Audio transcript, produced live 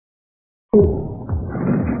He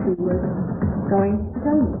was going to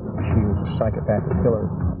kill me. She was a psychopathic killer.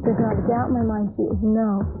 There's not a doubt in my mind she is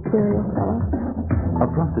no serial killer. A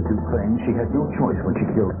prostitute claims she had no choice when she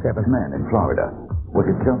killed 7 men in Florida. Was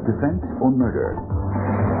it self-defense or murder?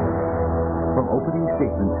 From opening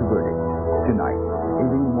statement to verdict, tonight,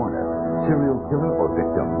 Aileen Wuornos, serial killer or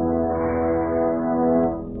victim?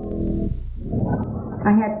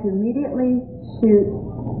 I had to immediately shoot.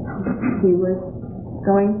 He was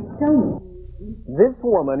going to kill me. This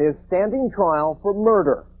woman is standing trial for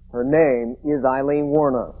murder. Her name is Aileen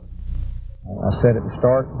Wuornos. I said at the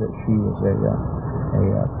start that she was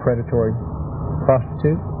a predatory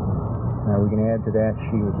prostitute. We can add to that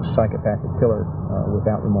she was a psychopathic killer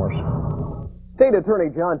without remorse. State Attorney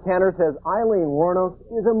John Tanner says Aileen Wuornos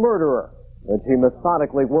is a murderer, that she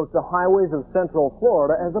methodically worked the highways of Central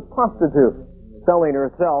Florida as a prostitute, selling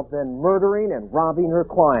herself, then murdering and robbing her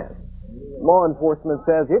clients. Law enforcement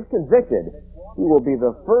says if convicted, she will be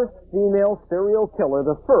the first female serial killer,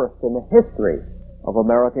 the first in the history of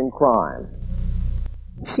American crime.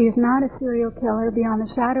 She is not a serial killer beyond the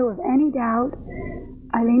shadow of any doubt.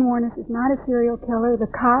 Aileen Wuornos is not a serial killer. The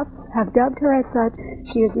cops have dubbed her as such.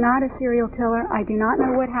 She is not a serial killer. I do not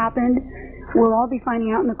know what happened. We'll all be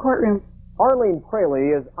finding out in the courtroom. Arlene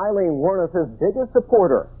Pralle is Aileen Wuornos' biggest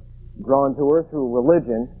supporter. Drawn to her through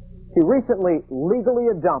religion, she recently legally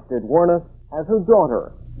adopted Wuornos as her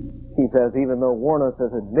daughter. She says even though Wuornos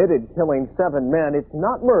has admitted killing 7 men, it's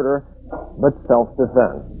not murder, but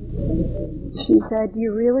self-defense. She said, "Do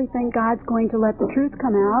you really think God's going to let the truth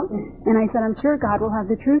come out?" And I said, "I'm sure God will have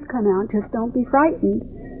the truth come out. Just don't be frightened.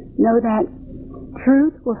 Know that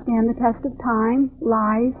truth will stand the test of time.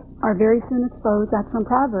 Lies are very soon exposed." That's from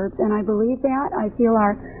Proverbs, and I believe that. I feel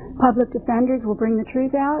our public defenders will bring the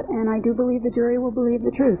truth out, and I do believe the jury will believe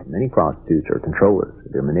the truth. Many prostitutes are controllers.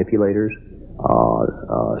 They're manipulators.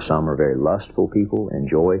 Some are very lustful people,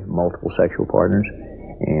 enjoy multiple sexual partners,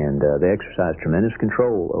 and they exercise tremendous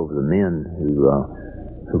control over the men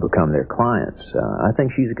who become their clients. I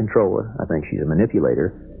think she's a controller. I think she's a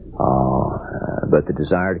manipulator. But the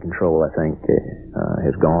desire to control, I think,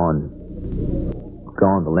 has gone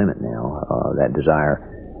the limit now. That desire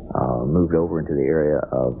moved over into the area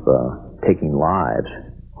of taking lives.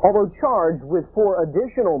 Although charged with 4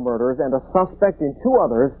 additional murders and a suspect in 2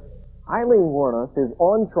 others, Aileen Wuornos is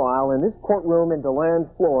on trial in this courtroom in DeLand,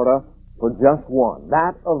 Florida, for just one,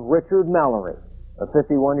 that of Richard Mallory, a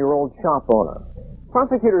 51-year-old shop owner.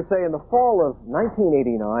 Prosecutors say in the fall of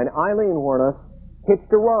 1989, Aileen Wuornos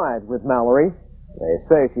hitched a ride with Mallory. They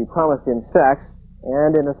say she promised him sex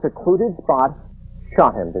and, in a secluded spot,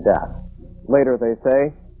 shot him to death. Later, they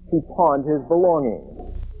say, she pawned his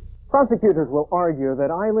belongings. Prosecutors will argue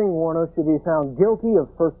that Aileen Wuornos should be found guilty of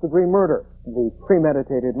first-degree murder, the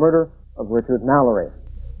premeditated murder of Richard Mallory.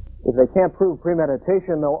 If they can't prove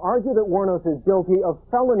premeditation, they'll argue that Wuornos is guilty of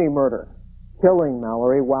felony murder, killing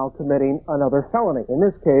Mallory while committing another felony, in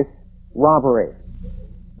this case, robbery.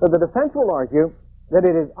 But the defense will argue that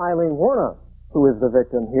it is Aileen Wuornos who is the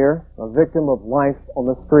victim here, a victim of life on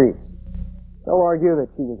the streets. They'll argue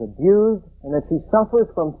that she was abused and that she suffers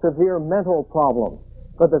from severe mental problems,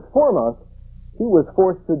 but that foremost, she was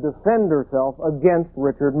forced to defend herself against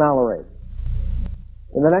Richard Mallory.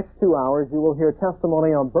 In the next 2 hours, you will hear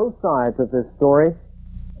testimony on both sides of this story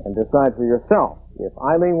and decide for yourself if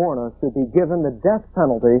Aileen Wuornos should be given the death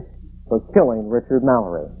penalty for killing Richard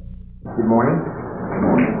Mallory. Good morning.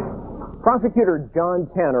 Prosecutor John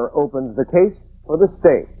Tanner opens the case for the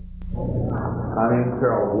state. Aileen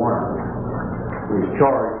Wuornos is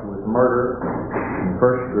charged with murder in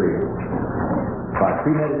first degree by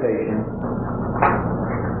premeditation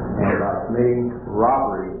and by committing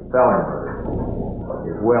robbery, felony murder,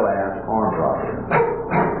 as well as armed robbery.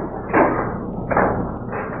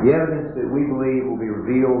 The evidence that we believe will be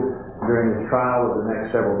revealed during this trial over the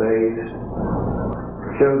next several days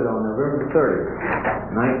show that on November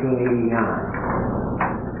 30th, 1989,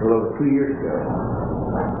 a little over 2 years ago,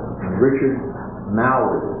 Richard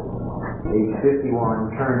Mallory, age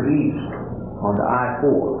 51, turned east onto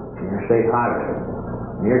I-4, Interstate Highway,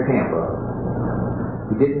 near Tampa.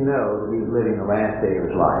 He didn't know that he was living the last day of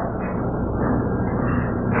his life.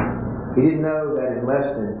 He didn't know that in less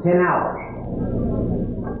than 10 hours,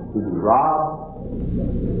 he'd be robbed,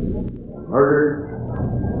 murdered,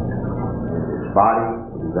 and his body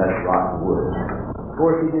would be left rotten woods. Of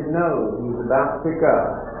course, he didn't know that he was about to pick up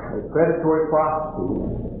a predatory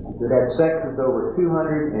prostitute that had sex with over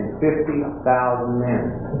 250,000 men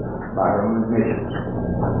by her own admissions.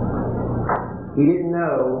 He didn't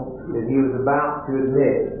know that he was about to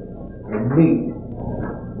admit and meet,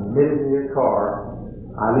 admitted to his car,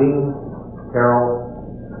 Aileen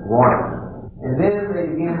Wuornos.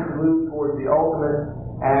 to move towards the ultimate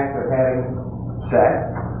act of having sex.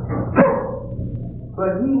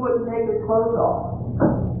 But he wouldn't take his clothes off.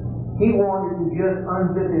 He wanted to just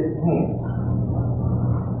unzip his pants.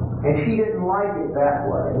 And she didn't like it that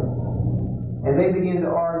way. And they began to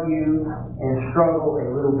argue and struggle a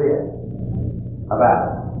little bit about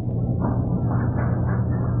it.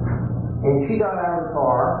 And she got out of the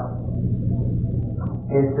car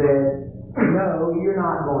and said, "No, you're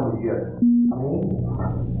not going to just me.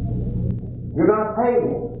 You're going to pay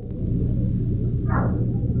me."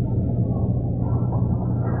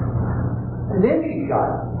 And then she shot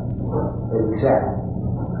him as he sat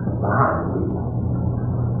behind the wheel.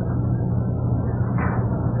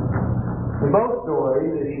 In both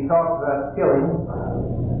stories, as she talks about the killing,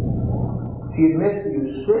 she admits he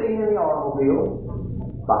was sitting in the automobile,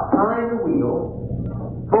 behind the wheel,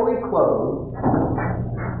 fully clothed,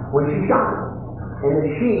 when she shot him. And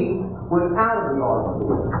that she was out of the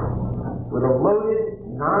automobile with a loaded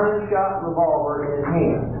 9-shot revolver in his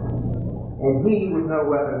hand. And he was no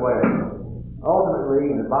weapon whatever. Ultimately,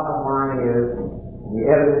 and the bottom line is, the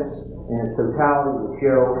evidence in its totality would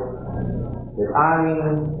show that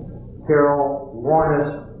Aileen Wuornos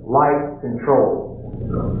liked control.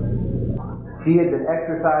 She had been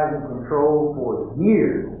exercising control for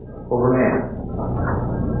years over men.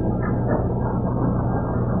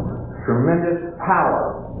 Tremendous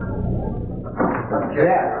power.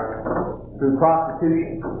 Death through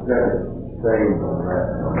prostitution.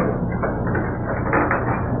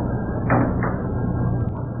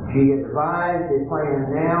 She advised a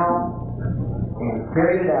plan now and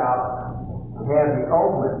carried it out to have the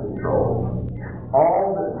ultimate control.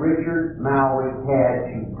 All that Richard Mallory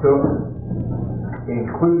had, she took,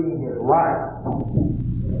 including his life.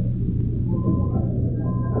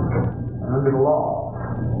 Under the law,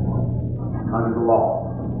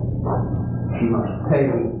 she must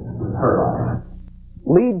pay with her life.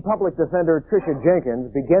 Lead public defender Tricia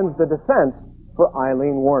Jenkins begins the defense for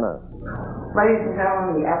Aileen Wuornos. Ladies and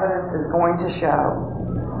gentlemen, the evidence is going to show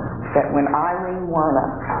that when Aileen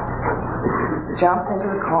Wuornos jumped into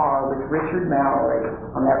the car with Richard Mallory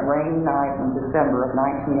on that rainy night in December of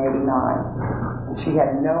 1989, she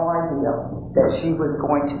had no idea that she was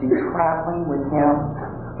going to be traveling with him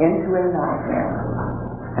into a nightmare,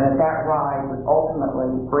 and that ride would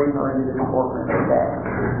ultimately bring her into this courtroom today.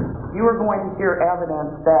 You are going to hear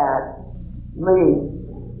evidence that Lee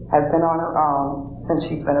has been on her own since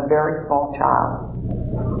she's been a very small child.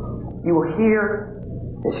 You will hear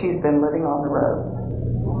that she's been living on the road.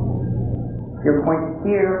 You're going to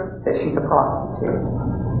hear that she's a prostitute,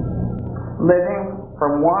 living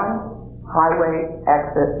from one highway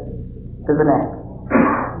exit to the next.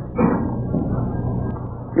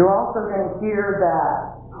 You're also going to hear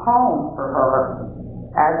that home for her,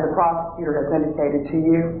 as the prosecutor has indicated to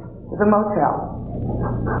you, is a motel.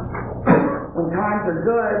 When times are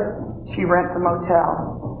good, she rents a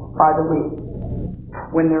motel by the week.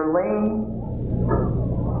 When they're lean,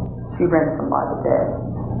 she rents them by the day.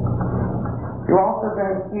 You're also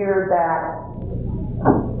going to hear that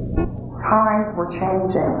times were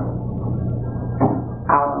changing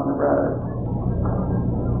out on the road.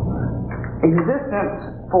 Existence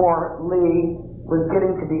for Lee was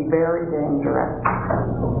getting to be very dangerous.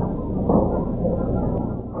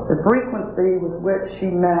 The frequency with which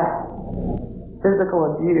she met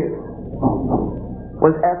physical abuse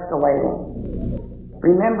was escalating.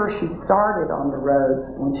 Remember, she started on the roads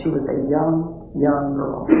when she was a young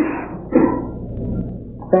girl.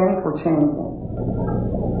 Things were changing.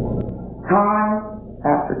 Time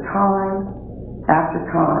after time after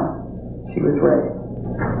time, she was raped.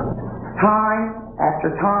 Time after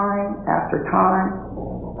time after time,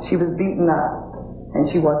 she was beaten up and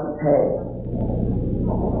she wasn't paid.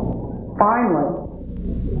 Finally,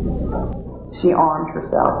 she armed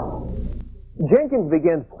herself. Jenkins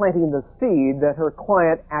begins planting the seed that her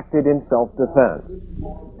client acted in self-defense.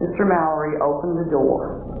 Mr. Mallory opened the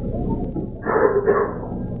door,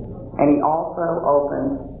 and he also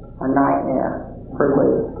opened a nightmare for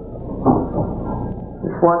Lee.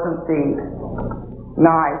 This wasn't the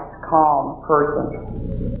nice, calm person.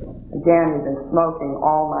 Again, he'd been smoking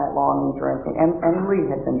all night long and drinking, and Lee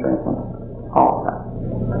had been drinking also.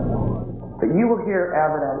 But you will hear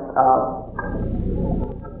evidence of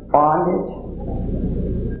bondage,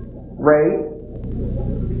 rape,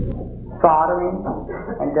 sodomy,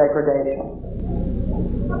 and degradation.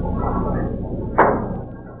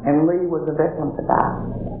 And Lee was a victim to that.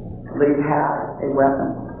 Lee had a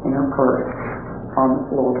weapon in her purse on the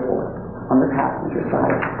floorboard, on the passenger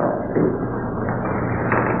side of the front seat.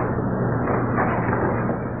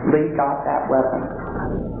 Lee got that weapon,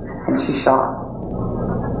 and she shot.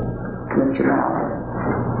 Mr. Mallory.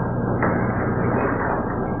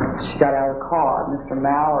 She got out of the car. Mr.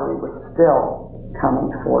 Mallory was still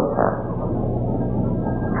coming towards her.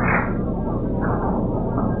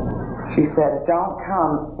 She said, "Don't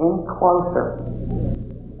come any closer.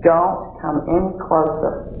 Don't come any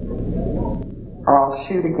closer, or I'll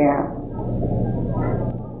shoot again."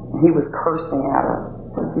 And he was cursing at her.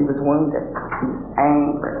 He was wounded. He was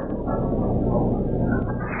angry.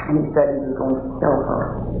 And he said he was going to kill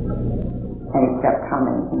her. And he kept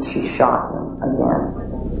coming, and she shot him again.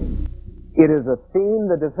 It is a theme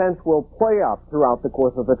the defense will play up throughout the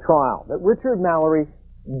course of the trial, that Richard Mallory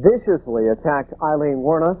viciously attacked Aileen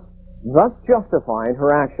Wuornos, thus justifying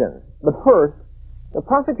her actions. But first, the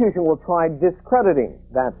prosecution will try discrediting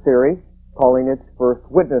that theory, calling its first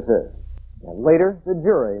witnesses. And later, the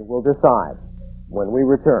jury will decide when we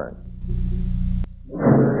return.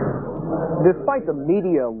 Despite the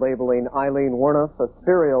media labeling Aileen Wuornos a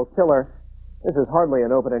serial killer, this is hardly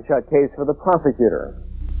an open and shut case for the prosecutor.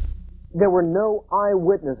 There were no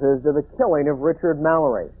eyewitnesses to the killing of Richard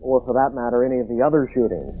Mallory, or for that matter, any of the other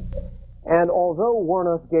shootings. And although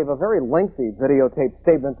Wuornos gave a very lengthy videotaped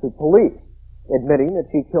statement to police, admitting that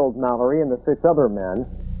she killed Mallory and the 6 other men,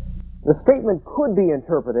 the statement could be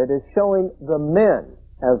interpreted as showing the men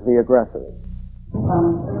as the aggressors.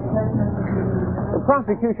 The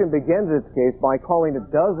prosecution begins its case by calling a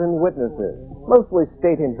dozen witnesses, mostly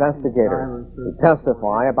state investigators, to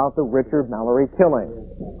testify about the Richard Mallory killing.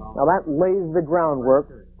 Now that lays the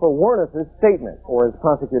groundwork for Wuornos' statement, or as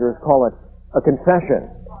prosecutors call it, a confession,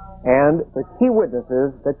 and the key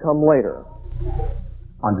witnesses that come later.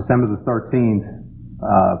 On December the 13th,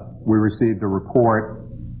 we received a report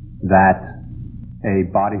that a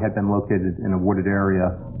body had been located in a wooded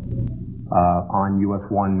area on US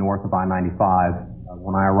 1 north of I-95.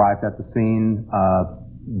 When I arrived at the scene,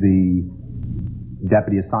 the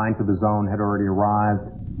deputy assigned to the zone had already arrived,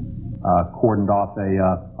 cordoned off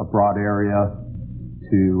a broad area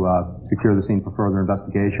to secure the scene for further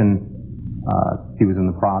investigation. He was in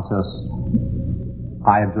the process.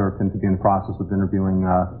 I observed him to be in the process of interviewing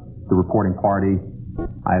the reporting party.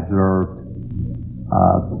 I observed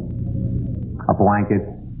a blanket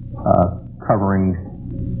covering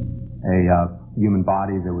a human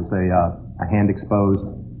body. There was a hand exposed.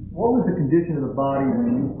 What was the condition of the body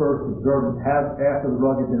when you first observed it after the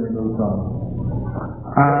rug had been removed from it?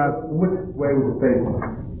 Which way was it facing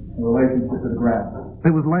in relationship to the ground? It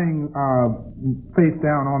was laying face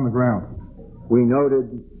down on the ground. We noted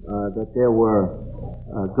that there were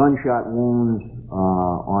gunshot wounds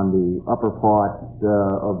on the upper part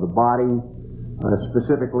of the body,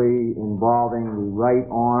 specifically involving the right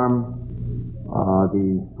arm,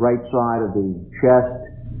 the right side of the chest,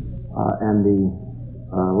 and the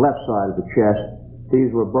left side of the chest.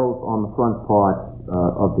 These were both on the front part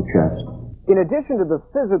of the chest. In addition to the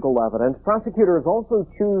physical evidence, prosecutors also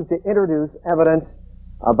choose to introduce evidence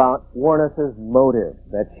about Wuornos' motive,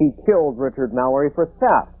 that she killed Richard Mallory for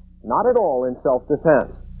theft, not at all in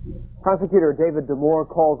self-defense. Prosecutor David Damore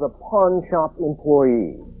calls a pawn shop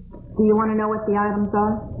employee. Do you want to know what the items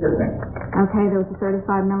are? Sure thing. Okay, there was a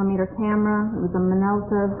 35mm camera, it was a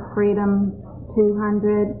Minolta Freedom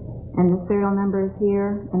 200, and the serial number is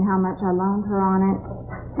here, and how much I loaned her on it.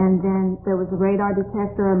 And then there was a radar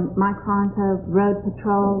detector, a Micronto Road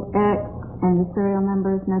Patrol X, and the serial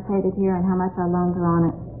number is notated here, and how much I loaned her on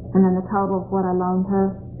it. And then the total of what I loaned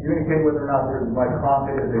her. You indicate whether or not there's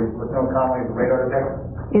Micronto was known commonly as a radar detector?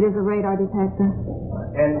 It is a radar detector.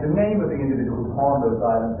 And the name of the individual who pawned those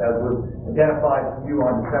items as was identified to you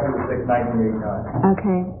on December 6, 1989.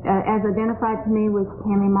 Okay. As identified to me was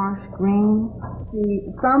Tammy Marsh Green.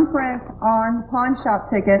 The thumbprint on the pawn shop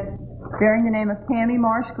ticket bearing the name of Tammy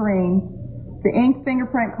Marsh Green, the ink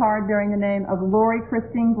fingerprint card bearing the name of Lori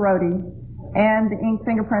Christine Brody, and the ink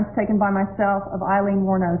fingerprints taken by myself of Aileen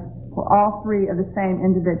Wuornos were all 3 of the same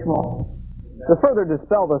individual. To further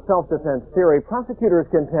dispel the self-defense theory,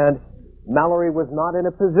 prosecutors contend Mallory was not in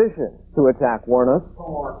a position to attack Wuornos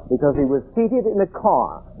because he was seated in a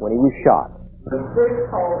car when he was shot. The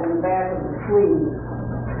 6th hole in the back of the sleeve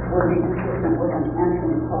would be consistent with an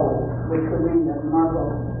entrance hole, which would mean that the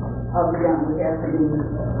muzzle of the gun would have to be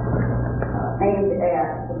aimed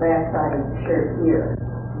at the back side of the shirt here.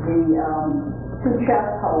 The 2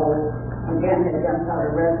 chest holes, again, had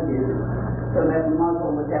gunpowder residue, so that the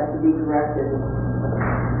muzzle would have to be directed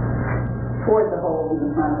toward the hole in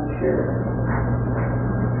the front of the shirt.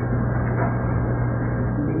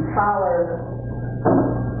 The collar,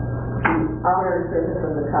 the outer surface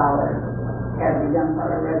of the collar, had the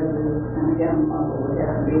gunpowder residues, and again, the muzzle would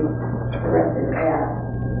have to be directed at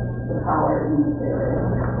the collar in this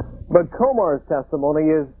area. But Komar's testimony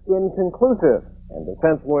is inconclusive, and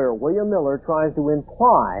defense lawyer William Miller tries to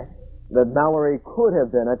imply that Mallory could have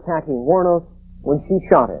been attacking Wuornos when she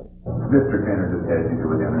shot him. Mr. Kenner just had you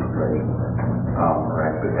do a demonstration, or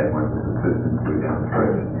actually had one of his assistants do a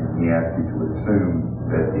demonstration. He asked you to assume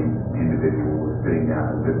that the individual was sitting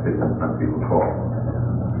down as if sitting in front of the car.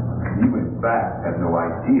 You, in fact, have no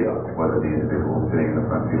idea whether the individual was sitting in the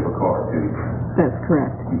front seat of a car, do you? That's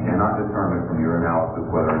correct. You cannot determine from your analysis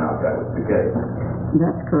whether or not that was the case.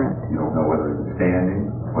 That's correct. You don't know whether he was standing,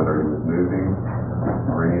 whether he was moving,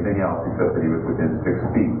 or anything else except that he was within 6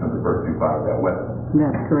 feet of the person who fired that weapon.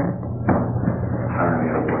 That's correct. I don't know any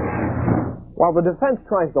other question. While the defense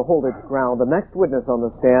tries to hold its ground, the next witness on the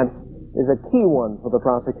stand is a key one for the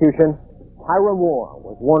prosecution. Tyria Moore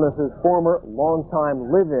was Wuornos' former longtime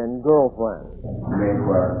live-in girlfriend.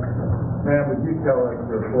 Ma'am, would you tell us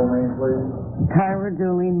your full name, please?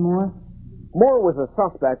 Aileen Moore. Moore was a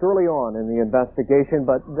suspect early on in the investigation,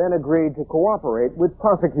 but then agreed to cooperate with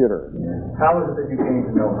prosecutors. How is it that you came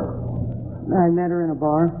to know her? I met her in a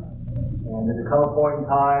bar. And did there come a point in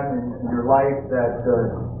time in your life that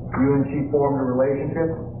you and she formed a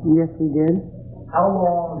relationship? Yes, we did. How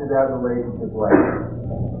long did that relationship last?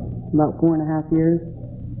 About 4.5 years.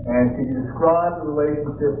 And could you describe the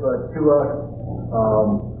relationship to us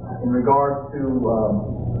in regards to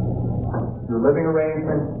your living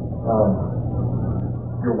arrangements,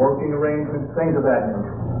 your working arrangements, things of that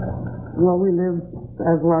nature? Well, we lived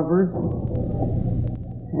as lovers,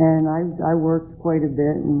 and I worked quite a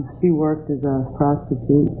bit, and she worked as a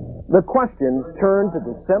prostitute. The questions turned to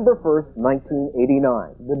December 1st,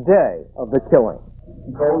 1989, the day of the killing. She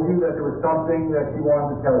told you that there was something that she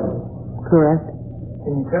wanted to tell you. Correct.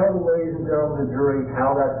 Can you tell the ladies and gentlemen of the jury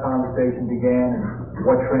how that conversation began and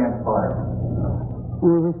what transpired? We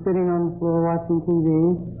were sitting on the floor watching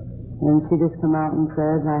TV, and she just come out and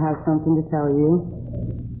said, "I have something to tell you."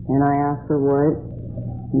 And I asked her what,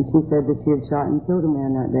 and she said that she had shot and killed a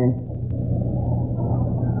man that day.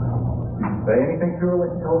 Did you say anything to her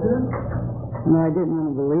when she told you that? No, I didn't want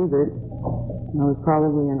to believe it. I was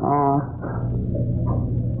probably in awe.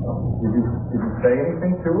 Did you say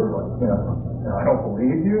anything to her? Like, I don't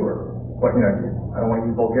believe you, or what? I don't want to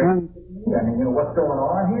use vulgarity. I mean, what's going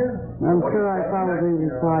on here? I'm sure I probably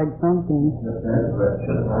replied something.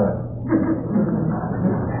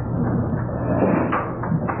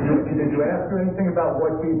 Did you ask her anything about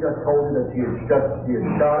what she just told you, that she had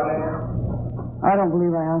shot a man? I don't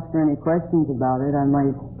believe I asked her any questions about it. I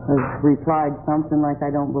might have replied something like, "I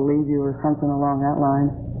don't believe you," or something along that line.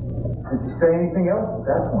 Did you say anything else at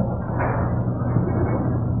that point?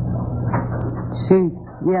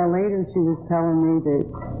 Later she was telling me that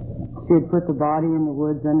she had put the body in the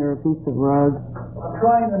woods under a piece of rug. I'm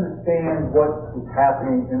trying to understand what was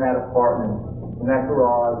happening in that apartment, in that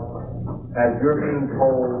garage, as you're being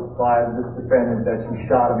told by this defendant that she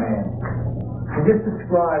shot a man. Can you just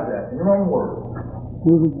describe that in your own words?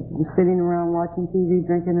 We were just sitting around watching TV,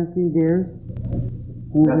 drinking a few beers.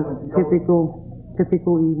 It was a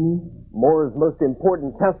typical evening. Moore's most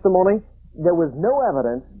important testimony, there was no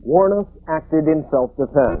evidence Wuornos acted in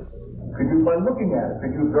self-defense. Could you, by looking at it,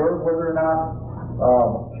 could you observe whether or not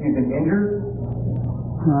she's been injured?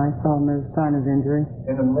 No, I saw no sign of injury.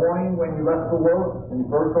 In the morning when you left for work, when you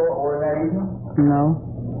first saw her, or in that evening? No.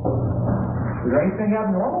 Was there anything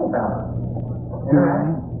abnormal about it?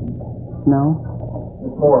 No.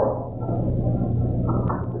 Ms. Moore,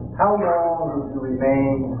 how long did you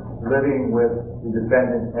remain living with the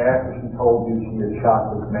defendant after she told you she had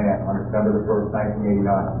shot this man on December the 1st,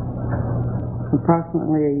 1989?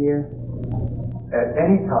 Approximately a year. At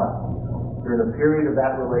any time during the period of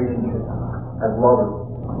that relationship, as lovers,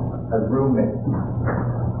 as roommates,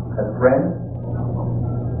 as friends,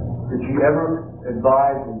 did she ever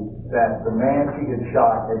advise you that the man she had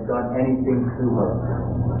shot had done anything to her?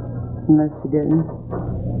 No, she didn't.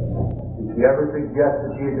 Did she ever suggest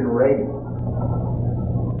that she had been raped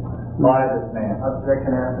by this man?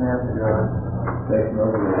 Objection, asked and answered, Your Honor. Objection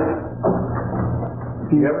overruled. Did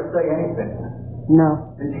she ever say anything? No.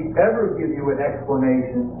 Did she ever give you an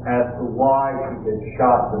explanation as to why she had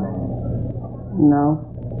shot the man? No.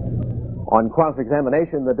 On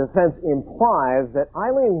cross-examination, the defense implies that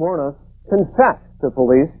Aileen Wuornos confessed to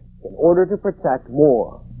police in order to protect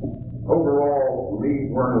Moore. Overall, Lee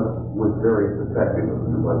Wuornos was very protective of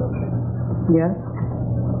you, wasn't she? Yes.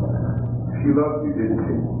 She loved you, didn't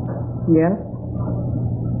she? Yes.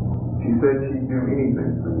 She said she'd do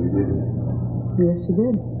anything for you, didn't she? Yes, she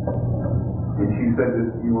did. And she said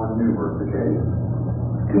this to you on numerous occasions.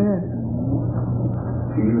 Yes.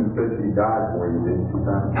 She even said she'd die for you, didn't she,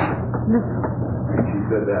 Tom? Yes. And she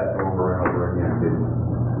said that over and over again, didn't she?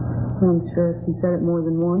 I'm sure she said it more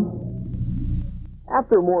than once.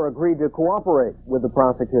 After Moore agreed to cooperate with the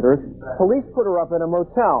prosecutors, police put her up in a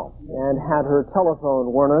motel and had her telephone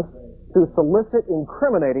Wuornos to solicit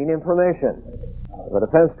incriminating information. The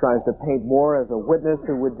defense tries to paint Moore as a witness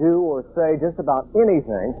who would do or say just about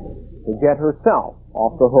anything to get herself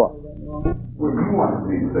off the hook. Well, you wanted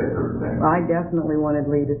me to say certain things. I definitely wanted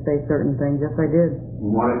Lee to say certain things. Yes, I did. You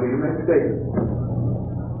wanted me to make statements.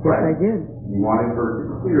 Yes, I did. You wanted her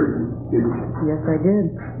to clear you, didn't you? Yes, I did.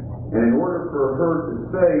 And in order for her to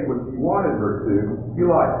say what you wanted her to, you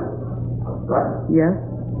lied to her, right? Yes.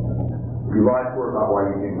 You lied to her about why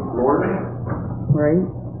you came to Florida. Right.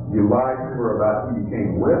 You lied to her about who you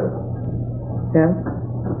came with. Yes.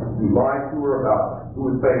 You lied to her about who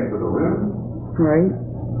was paying for the room. Right.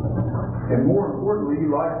 And more importantly, you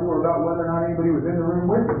lied to her about whether or not anybody was in the room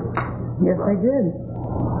with her. Yes, I did.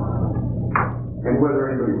 And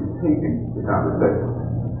whether anybody was taping the conversation.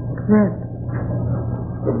 Correct.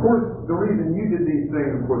 Of course, the reason you did these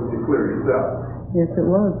things was to clear yourself. Yes, it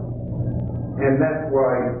was. And that's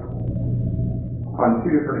why, on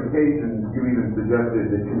 2 different occasions, you even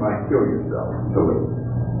suggested that you might kill yourself to leave.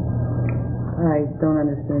 I don't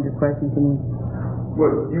understand your question. Can you?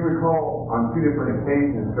 Well, you recall on 2 different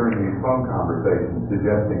occasions during these phone conversations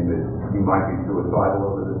suggesting that you might be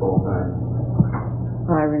suicidal over this whole thing?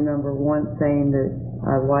 I remember once saying that,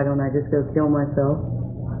 why don't I just go kill myself?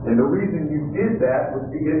 And the reason you did that was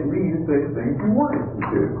to get Lee to say the things you wanted to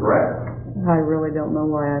do, correct? I really don't know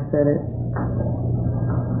why I said it.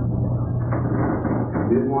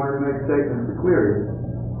 You didn't want her to make statements to clear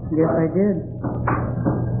you. Yes, right? I did.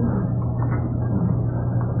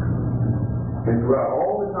 And throughout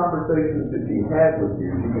all the conversations that she had with you,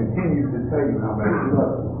 she continued to tell you how much she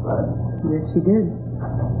loved you, right? Yes, she did.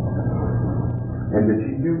 And that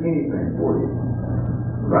she'd do anything for you,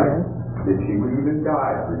 right? Yes. That she would even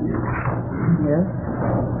die for you. Yes.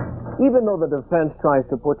 Even though the defense tries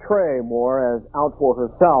to portray Moore as out for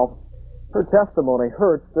herself, her testimony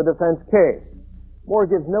hurts the defense case. Moore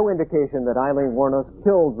gives no indication that Aileen Wuornos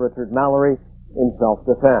killed Richard Mallory in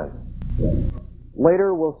self-defense.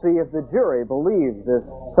 Later, we'll see if the jury believes this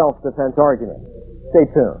self-defense argument. Stay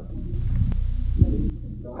tuned.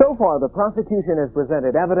 So far, the prosecution has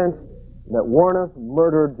presented evidence that Wuornos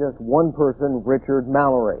murdered just one person, Richard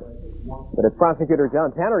Mallory. But if Prosecutor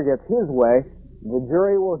John Tanner gets his way, the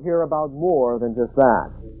jury will hear about more than just that.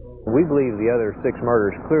 We believe the other 6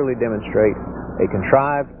 murders clearly demonstrate a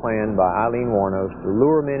contrived plan by Aileen Wuornos to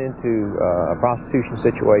lure men into a prostitution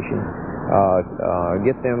situation,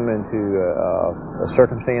 get them into a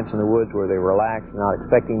circumstance in the woods where they relax, not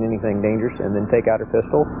expecting anything dangerous, and then take out her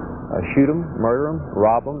pistol, shoot them, murder them,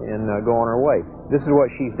 rob them, and go on her way. This is what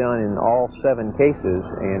she's done in all 7 cases,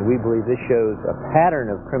 and we believe this shows a pattern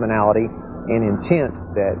of criminality and intent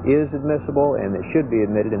that is admissible and that should be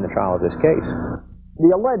admitted in the trial of this case.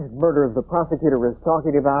 The alleged murders the prosecutor is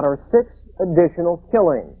talking about are 6 additional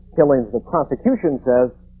killings the prosecution says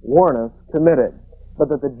Wuornos committed, but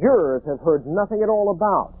that the jurors have heard nothing at all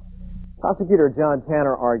about. Prosecutor John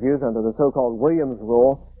Tanner argues under the so-called Williams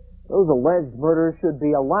rule, those alleged murders should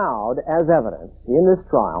be allowed as evidence in this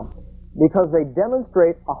trial because they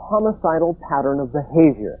demonstrate a homicidal pattern of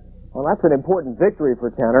behavior. Well, that's an important victory for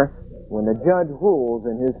Tanner when the judge rules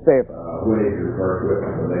in his favor.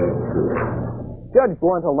 Judge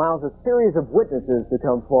Blunt allows a series of witnesses to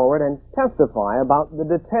come forward and testify about the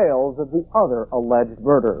details of the other alleged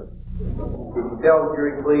murders. Could you tell the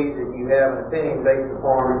jury, please, that you have an opinion based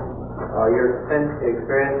upon your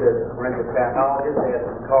experience as a forensic pathologist as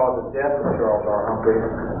to the cause of death of Charles R. Humphrey?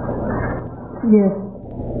 Yes.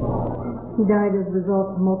 He died as a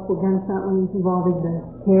result of multiple gunshot wounds involving the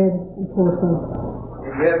head and torso.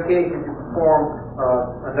 Did you have occasion to perform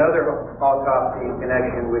another autopsy in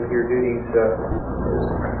connection with your duties as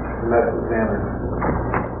a medical examiner?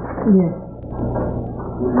 Yes.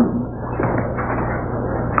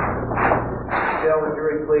 Tell the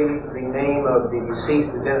jury, please, the name of the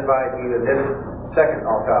deceased identified to you in this second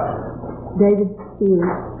autopsy. David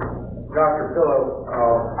Spears. Dr. Pillow,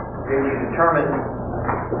 did you determine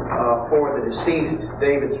for the deceased,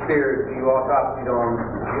 David Spears, who you autopsied on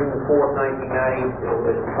June 4th, 1990,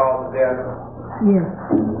 as the cause of death? Yes.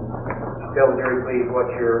 Tell the jury, please, what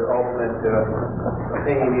your ultimate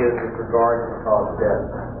opinion is with regard to the cause of death.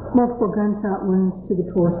 Multiple gunshot wounds to the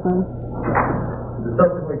torso. Did there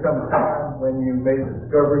subsequently come a time when you made a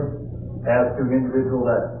discovery as to an individual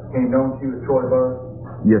that became known to you as Troy Burr?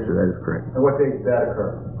 Yes, sir, that is correct. And what date did that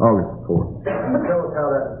occur? August 4th. Can you tell us how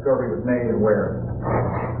that discovery was made and where?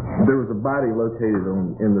 There was a body located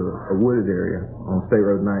in a wooded area on State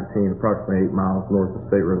Road 19, approximately 8 miles north of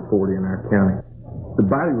State Road 40 in our county. The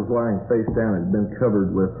body was lying face down and had been covered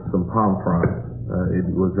with some palm fronds. It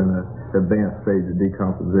was in an advanced stage of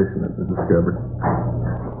decomposition that was discovered.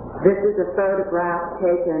 This is a photograph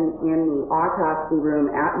taken in the autopsy room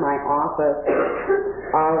at my office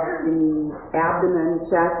of the abdomen,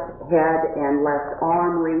 chest, head, and left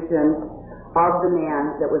arm regions of the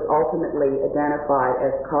man that was ultimately identified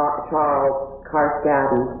as Charles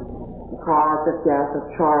Carskadden. The cause of death of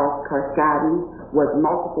Charles Carskadden was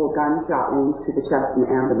multiple gunshot wounds to the chest and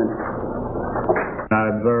abdomen.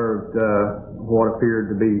 I observed what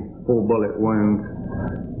appeared to be full bullet wounds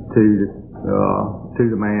to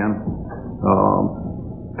the man.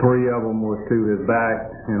 3 of them was to his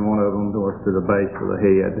back, and 1 of them was to the base of the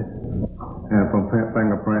head. And from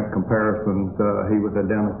fingerprint comparisons, he was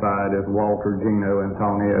identified as Walter Gino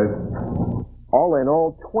Antonio. All in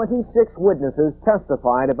all, 26 witnesses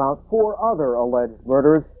testified about 4 other alleged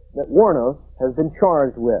murders that Wuornos has been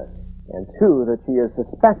charged with, and 2 that she is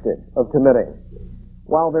suspected of committing.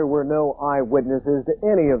 While there were no eyewitnesses to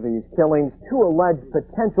any of these killings, 2 alleged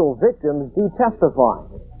potential victims do testify.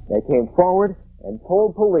 They came forward and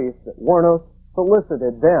told police that Wuornos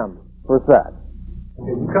solicited them for sex.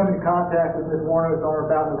 Did you come into contact with Ms. Wuornos on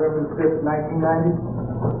or about November 5th,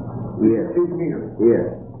 1990? Yes. Did you meet her?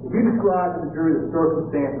 Yes. Could you describe to the jury the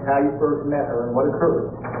circumstances, how you first met her, and what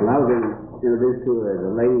occurred? Well, I was introduced to her as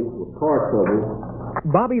a lady with car trouble.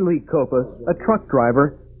 Bobby Lee Copas, a truck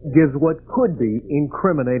driver, gives what could be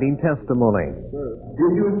incriminating testimony.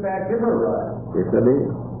 Did you in fact give her a ride? Yes, I did.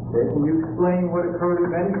 Can you explain what occurred, if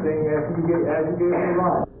anything, as you gave her a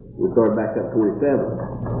ride? We started back up 27,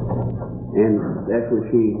 and that's when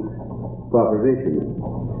she propositioned me.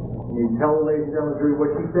 Can you tell the ladies and gentlemen jury what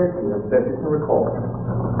she said to you, as best you can recall?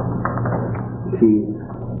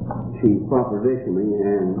 She propositioned me,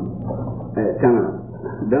 and it kind of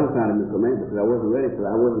dumbfounded me for a minute because I wasn't ready for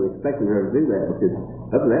that. I wasn't expecting her to do that because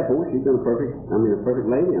up to that point she'd been a perfect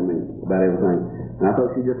lady, about everything. And I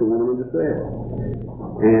thought she was just a woman in distress.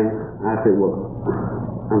 And I said, well,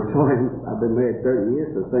 I'm sorry, I've been married 30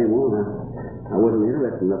 years to the same woman. I wasn't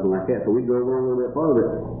interested in nothing like that. So we drove on a little bit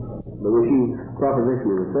farther. But when she propositioned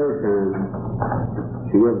me the 3rd time,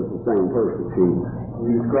 she wasn't the same person. Can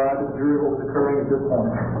you describe to the jury what was occurring at this point?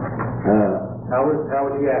 How was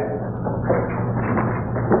she acting?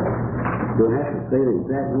 Do I have to say the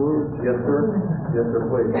exact words? Yes, sir. Yes, sir,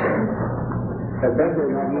 please. As best as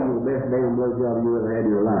I give you the best damn blowjob you ever had in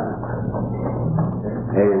your life.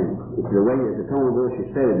 And it's the way, the tone of voice she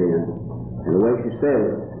said it in, and the way she said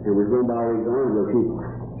it, and we're going by all these arms,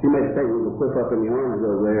 she made a statement with a flip up in the arms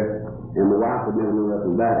over there, and my wife would never know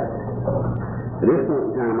nothing about it. At this point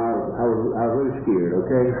in time, I was really scared,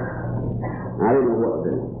 okay? I didn't know what to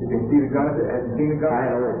do. Did you see the gun? Had you seen the gun? I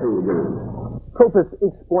had already seen the gun. Copas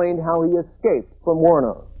explained how he escaped from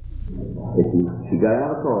Wuornos. If she got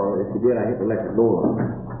out of the car, if she did, I hit the electric door.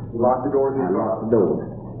 You locked the door? I locked the door.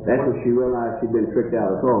 That's when she realized she'd been tricked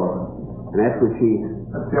out of the car. And that's when she...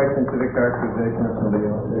 Objection to the characterization of somebody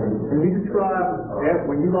else. Can you describe,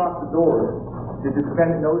 when you locked the door, did the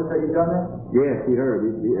defendant notice that you'd done that? Yes, he heard.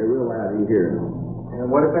 He realized he heard.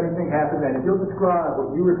 And what, if anything, happened then? If you'll describe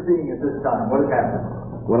what you were seeing at this time, what had happened?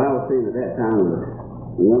 What I was seeing at that time was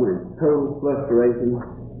a woman in total frustration,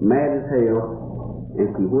 mad as hell,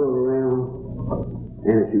 and she whirled around,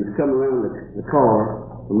 and as she was coming around the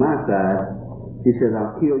car from my side, she said,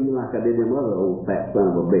 I'll kill you like I did them other old fat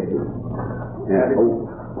son of a bitches.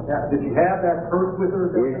 Did she have that purse with her?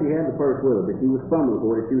 Yeah, she had the purse with her, but she was fumbling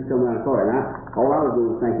for it. She was coming around the car, and all I was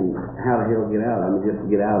doing was thinking, how the hell get out? Just to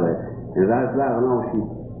get out of there. And as I was driving on,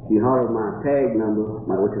 she hollered my tag number,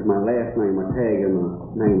 which is my last name. My tag and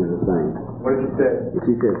my name is the same. What did she say?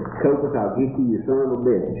 She said, Copas, I'll get you, you son of a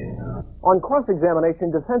bitch. On cross-examination,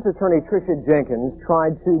 defense attorney Tricia Jenkins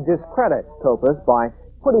tried to discredit Copas by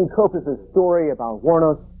putting Copas' story about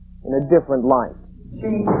Wuornos in a different light. She,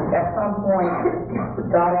 at some point,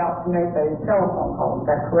 got out to make a telephone call. Is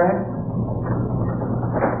that correct?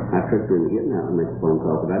 I tricked her into getting out to make a phone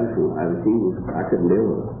call, but I couldn't deal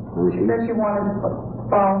with her. She said she wanted to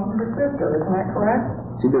phone her sister. Isn't that correct?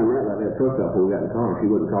 She done that like that truck up when we got in the car. She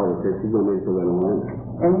wouldn't call her sister. She's going to be so alone.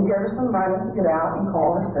 And you gave her some money to get out and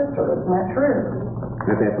call her sister. Isn't that true?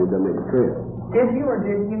 That's after we done made the trip. Did you or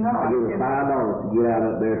did you not? I gave her $5 to get out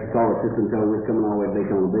up there to call her sister and tell her we're coming all the way to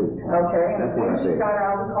Daytona Beach. Okay, and as soon as she got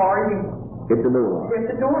out of the car, you hit the door lock. Hit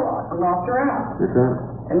the door lock and locked her out. That's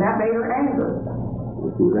right. And that made her angry.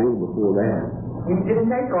 Well, she was angry before that. You didn't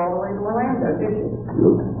take her all the way to Orlando, did you?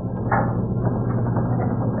 Nope.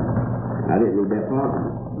 I didn't need that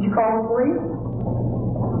problem. Did you call the police?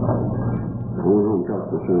 I went home and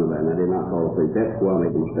talked to my son about it, and I did not call the police. That's where I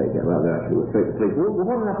made the mistake. I should have straight to the police. Well,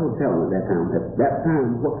 what was I supposed to tell them at that time? At that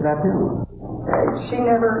time, what could I tell them? She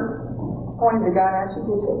never pointed the gun at you,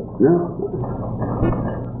 did she? No.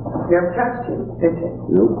 She never touched you, did she?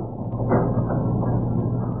 Nope.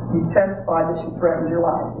 You testified that she threatened your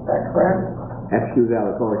life, is that correct? After she was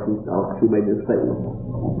out of the car, she made this statement.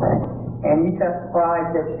 Okay. And you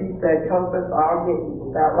testified that she said, Copus, I'll get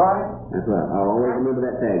you. Is that right? That's right. I'll always remember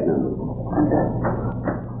that tag number. Okay.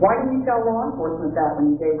 Why didn't you tell law enforcement that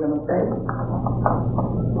when you gave them a statement?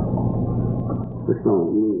 Which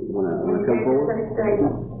one? You mean when I come forward? You gave a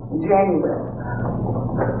statement in January.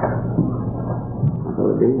 I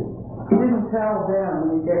thought I did. You didn't tell them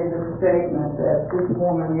when you gave the statement that this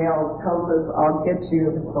woman yelled, Copus, I'll get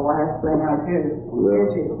you if it's the last thing I do.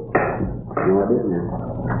 Did you? No, I didn't.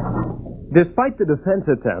 Despite the defense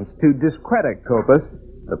attempts to discredit Copus,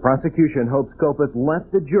 the prosecution hopes Copus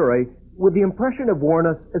left the jury with the impression of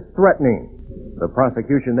Wuornos as threatening. The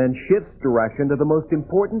prosecution then shifts direction to the most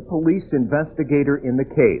important police investigator in the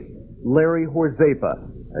case, Larry Horzepa,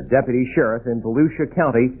 a deputy sheriff in Volusia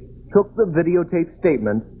County, took the videotaped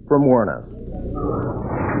statement from Wuornos.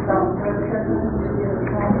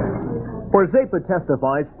 Horzepa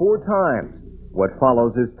testifies 4 times. What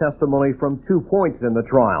follows is testimony from 2 points in the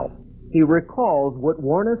trial. He recalls what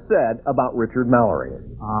Wuornos said about Richard Mallory.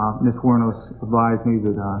 Ms. Wuornos advised me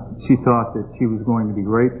that she thought that she was going to be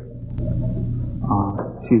raped.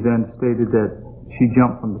 She then stated that she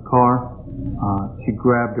jumped from the car. She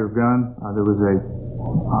grabbed her gun. There was a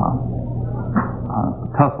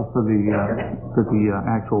tussle for the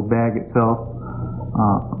actual bag itself,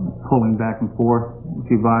 pulling back and forth.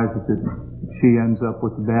 She advised that she ends up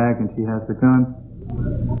with the bag and she has the gun.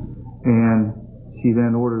 And she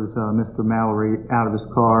then orders Mr. Mallory out of his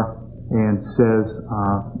car and says,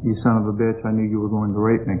 you son of a bitch, I knew you were going to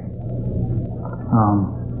rape me.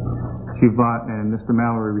 And Mr.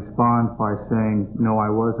 Mallory responds by saying, no, I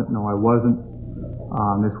wasn't, no, I wasn't.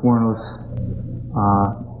 Ms. Wuornos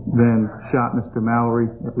then shot Mr. Mallory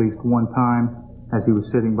at least 1 time as he was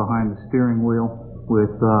sitting behind the steering wheel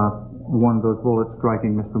with one of those bullets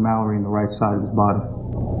striking Mr. Mallory in the right side of his body.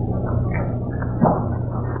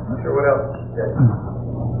 Sure, what else did she say?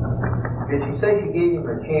 Did she say she gave him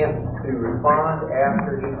a chance to respond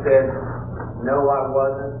after he said, no, I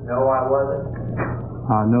wasn't, no, I wasn't?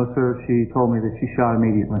 No, sir. She told me that she shot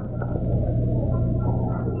immediately. Did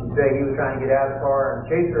she say he was trying to get out of the car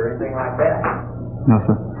and chase her or anything like that? No,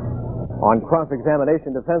 sir. On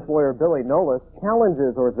cross-examination, defense lawyer Billy Nolas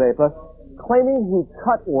challenges Horzepa, claiming he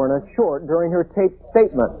cut Wuornos short during her taped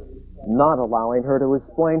statement, not allowing her to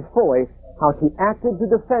explain fully how she acted to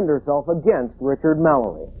defend herself against Richard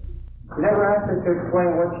Mallory. You never asked her to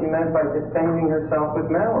explain what she meant by defending herself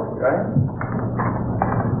with Mallory, right?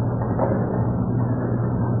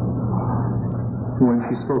 When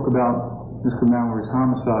she spoke about Mr. Mallory's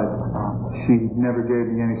homicide, she never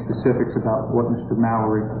gave me any specifics about what Mr.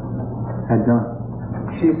 Mallory had done.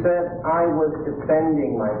 She said, I was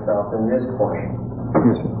defending myself in this portion.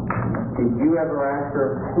 Yes, sir. Did you ever ask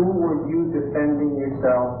her, who were you defending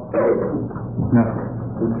yourself? No, sir.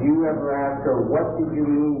 Did you ever ask her, what did you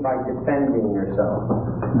mean by defending yourself?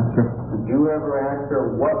 No, sir. Did you ever ask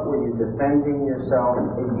her, what were you defending yourself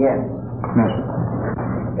against? No, sir.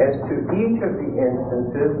 As to each of the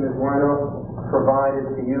instances, Ms. Wuornos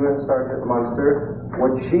provided to you and Sergeant Munster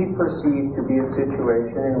what she perceived to be a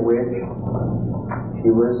situation in which she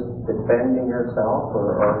was defending herself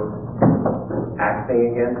or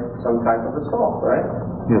acting against some type of assault, right?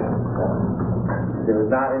 Yes. There was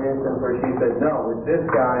not an instance where she said, no, with this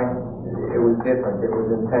guy, it was different, it was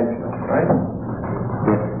intentional, right?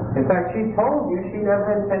 Yes. In fact, she told you she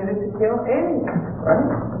never intended to kill anyone,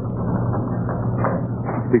 right?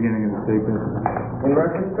 Beginning of the statement. In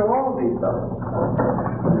reference to all of these fellows.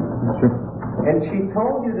 Yes, sir. And she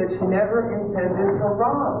told you that she never intended to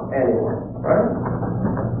rob anyone, right?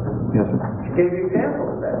 Yes, sir. She gave you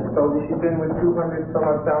examples of that. She told you she'd been with 200 some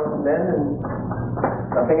odd thousand men and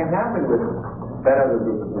nothing had happened with that other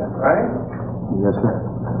group of men, right? Yes, sir.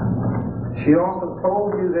 She also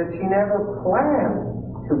told you that she never planned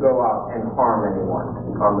to go out and harm anyone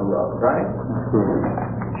on the road, right? That's correct.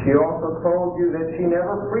 She also told you that she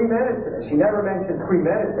never premeditated. She never mentioned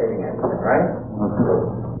premeditating anything, right?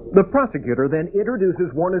 The prosecutor then introduces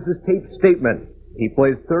Wuornos' taped statement. He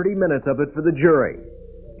plays 30 minutes of it for the jury.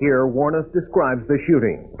 Here, Wuornos describes the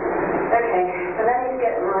shooting. Okay, so that is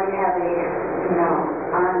getting really heavy,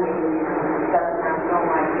 on me. Doesn't have so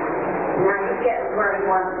much. Now he's getting where he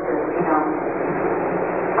wants to,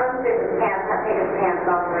 unzip his pants, take his pants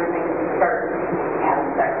off, or make his skirt, have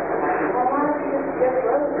sex. Well, why don't you just get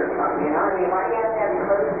rose or something, I mean,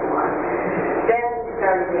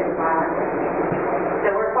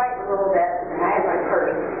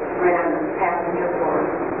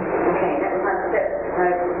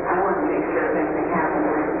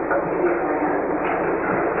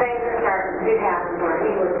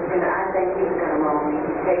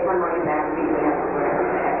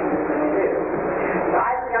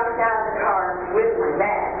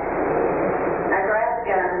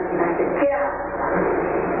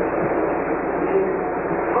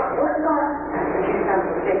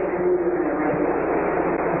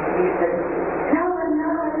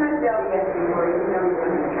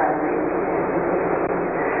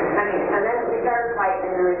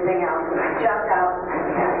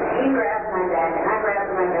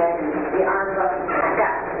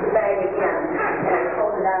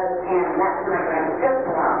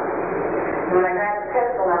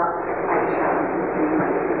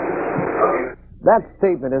 That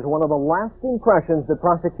statement is one of the last impressions the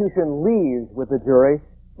prosecution leaves with the jury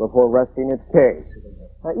before resting its case.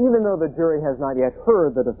 Now, even though the jury has not yet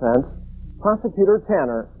heard the defense, Prosecutor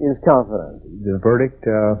Tanner is confident. The verdict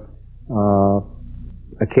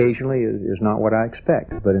occasionally is not what I expect,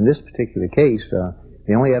 but in this particular case,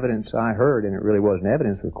 the only evidence I heard, and it really wasn't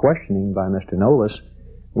evidence, was questioning by Mr. Nolas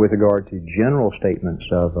with regard to general statements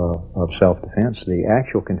of self-defense. The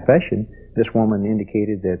actual confession, this woman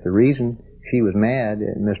indicated that the reason she was mad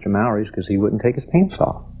at Mr. Mallory is because he wouldn't take his pants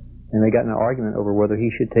off. And they got in an argument over whether he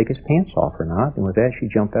should take his pants off or not, and with that she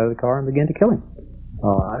jumped out of the car and began to kill him.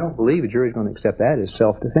 I don't believe a jury's going to accept that as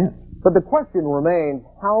self-defense. But the question remains,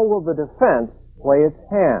 how will the defense play its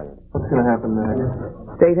hand? What's going to happen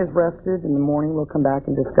next? State has rested. In the morning we'll come back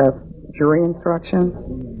and discuss jury instructions.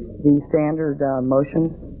 The standard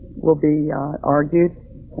motions will be argued,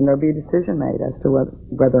 and there'll be a decision made as to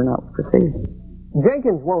whether or not we proceed.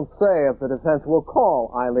 Jenkins won't say if the defense will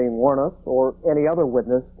call Aileen Wuornos or any other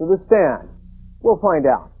witness to the stand. We'll find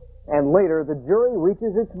out. And later, the jury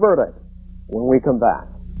reaches its verdict when we come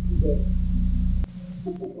back.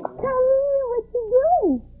 Tell me what you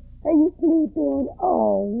doing. Are you sleeping?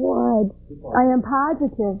 Oh, what? I am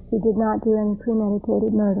positive she did not do any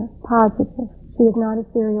premeditated murder. Positive. She is not a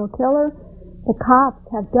serial killer. The cops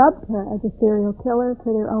have dubbed her as a serial killer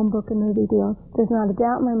for their own book and movie deals. There's not a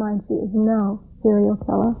doubt in my mind she is no serial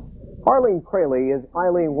killer. Arlene Pralle is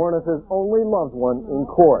Aileen Wuornos' only loved one in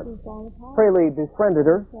court. Pralle befriended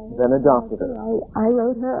her, then adopted her. I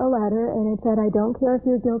wrote her a letter, and it said, I don't care if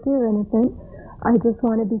you're guilty or innocent. I just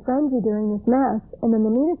want to befriend you during this mess. And then the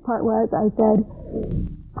neatest part was, I said,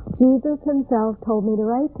 Jesus himself told me to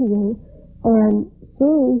write to you. And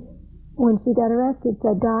she, when she got arrested,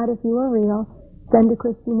 said, God, if you are real, send a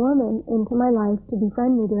Christian woman into my life to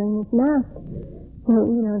befriend me during this mess. So,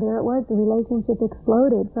 there it was. The relationship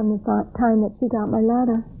exploded from the time that she got my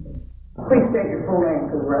letter. Please state your full name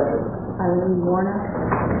for the record. Aileen Wuornos.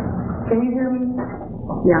 Can you hear me?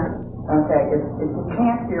 Yeah. Okay. If you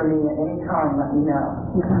can't hear me at any time, let me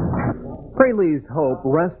know. Okay. Pralle's hope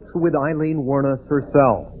rests with Aileen Wuornos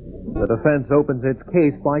herself. The defense opens its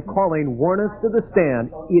case by calling Wuornos to the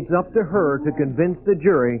stand. It's up to her to convince the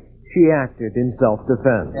jury she acted in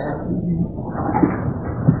self-defense.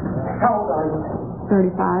 How old are you?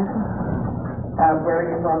 35. Where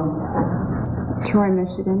are you from? Troy,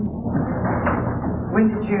 Michigan.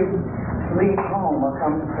 When did you leave home or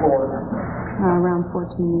come to Florida? Around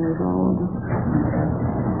 14 years old.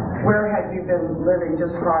 Where had you been living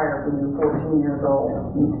just prior to you 14 years old?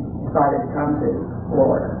 You decided to come to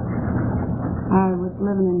Florida. I was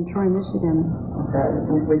living in Troy, Michigan.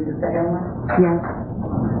 Okay. With your family? Yes.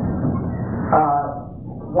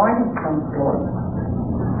 Why did you come to Florida?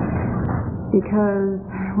 Because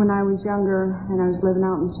when I was younger and I was living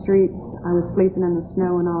out in the streets, I was sleeping in the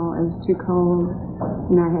snow and all. It was too cold,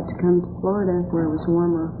 and I had to come to Florida where it was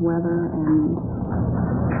warmer weather and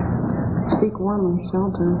seek warmer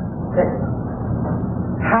shelter. Okay.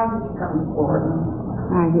 How did you come to Florida?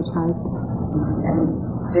 I hitchhiked. And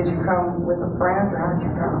did you come with a friend, or how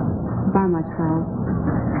did you come? By myself.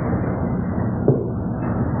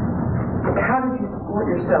 How did you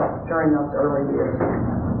support yourself during those early years?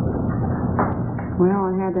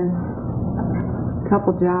 Well, I had a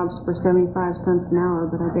couple jobs for 75 cents an hour,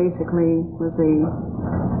 but I basically was a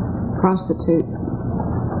prostitute.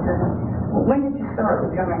 Okay. Well, when did you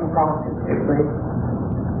start becoming a prostitute, Lee?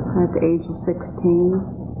 At the age of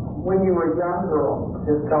 16. When you were a young girl,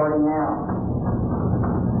 just starting out,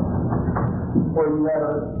 were you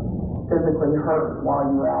ever physically hurt while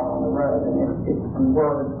you were out on the road? And if you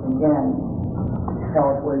were, again,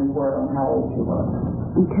 tell us where you were and how old you were.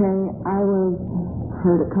 Okay, I was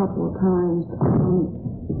hurt a couple of times.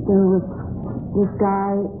 There was this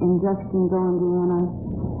guy in Jeffersonville, Indiana.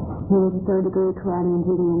 He was a third-degree karate and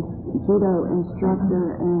judo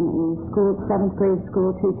instructor and a seventh grade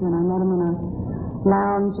school teacher, and I met him in a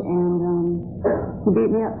lounge, and he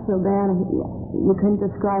beat me up so bad you couldn't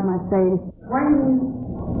describe my face. Why did you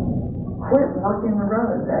quit working the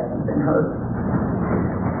roads after you've been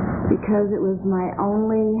hurt? Because it was my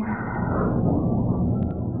only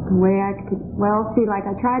way I could,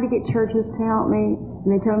 I tried to get churches to help me,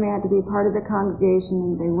 and they told me I had to be a part of the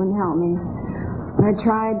congregation, and they wouldn't help me. I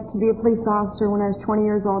tried to be a police officer when I was 20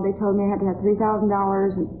 years old. They told me I had to have $3,000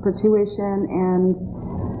 for tuition, and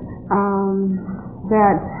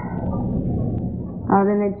then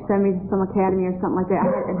they'd send me to some academy or something like that.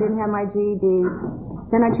 I didn't have my GED.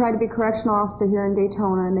 Then I tried to be a correctional officer here in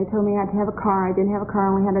Daytona, and they told me I had to have a car. I didn't have a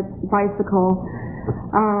car. I only had a bicycle.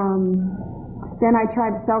 then I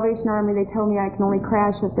tried the Salvation Army. They told me I can only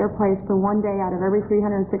crash at their place for 1 day out of every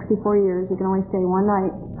 364 years. You can only stay 1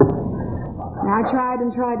 night. And I tried and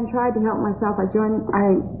tried and tried to help myself. I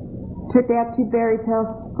took the aptitude berry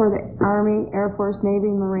test for the Army, Air Force, Navy,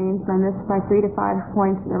 Marines, and I missed by 3 to 5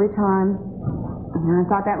 points every time. And I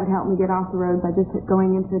thought that would help me get off the road by just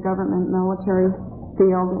going into the government military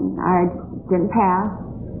field, and I didn't pass.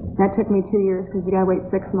 That took me 2 years because you got to wait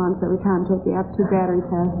 6 months every time to take the aptitude battery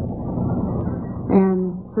test.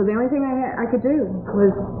 And so the only thing I could do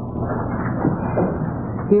was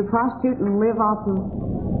be a prostitute and live off of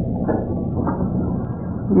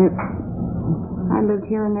it. I lived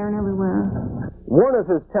here and there and everywhere.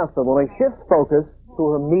 Wuornos' testimony shifts focus to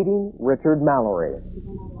her meeting Richard Mallory.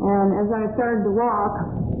 And as I started to walk,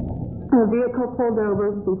 a vehicle pulled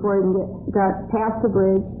over before I even got past the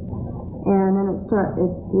bridge, and then its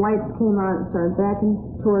lights came on and started backing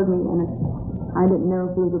toward me, and I didn't know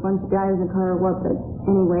if it was a bunch of guys in the car or what, but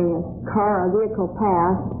anyway, a vehicle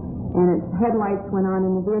passed, and its headlights went on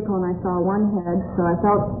in the vehicle, and I saw one head, so I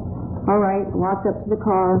felt all right, walked up to the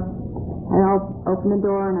car. I opened the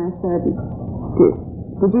door and I said,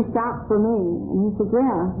 did you stop for me? And he said,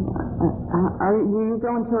 yeah. Are you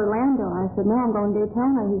going to Orlando? I said, no, I'm going to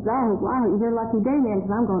Daytona. He said, wow, you're a lucky day, man,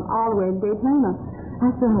 because I'm going all the way to Daytona. I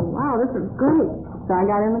said, oh, wow, this is great. So I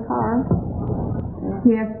got in the car.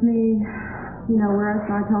 He asked me, where I was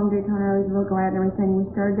going. I told him Daytona. I was real glad and everything. We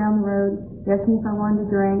started down the road. He asked me if I wanted to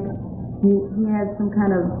drink. He had some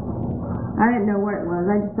kind of, I didn't know what it was.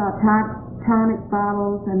 I just saw tonic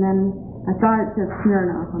bottles, and then I thought it said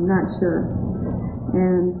Smirnoff, I'm not sure.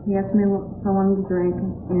 And he asked me if I wanted to drink,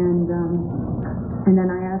 and then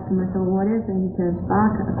I asked him, I said, well, what is it? And he says,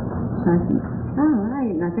 vodka. So I said, all right.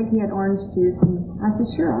 And I think he had orange juice, and I said,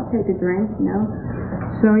 sure, I'll take a drink,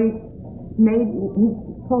 So he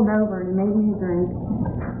pulled over and he made me a drink,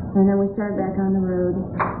 and then we started back on the road,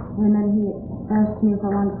 and then he asked me if I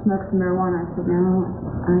wanted to smoke some marijuana. I said, no.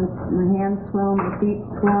 My hands swell, my feet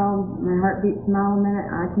swell, my heart beats a mile a minute.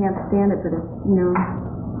 I can't stand it, but if,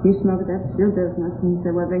 you smoke it, that's your business. And he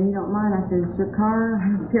said, well, then you don't mind. I said, it's your car.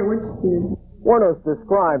 I don't care what you do. Wuornos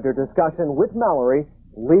described her discussion with Mallory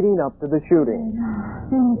leading up to the shooting.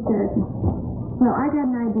 Then he said, well, I got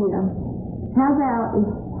an idea. How about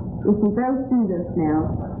if we both do this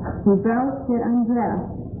now? We both get undressed,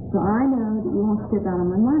 so I know that you won't skip out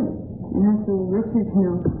on my money. And I said, well, Richard,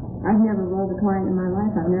 I've never rolled a client in my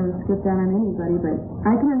life. I've never skipped out on anybody, but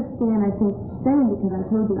I can understand, I think, what you're saying, because I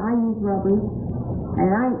told you I use rubbers, and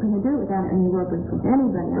I ain't going to do it without any rubbers with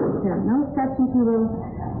anybody. I don't care. No exception to the rule,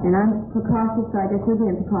 and I'm precautious, so I guess you're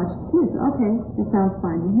being precautious too. So, okay, that sounds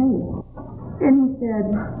fine to me. And he said,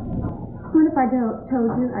 what if I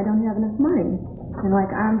told you I don't have enough money? And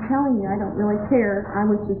I'm telling you, I don't really care. I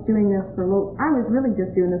was just doing this for I was really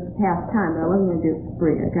just doing this to pass time, but I wasn't going to do it for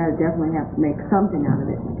free. I definitely have to make something out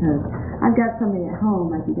of it, because I've got somebody at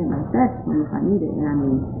home I can get my sex from if I need it. And I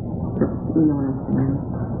mean, you know what I'm saying.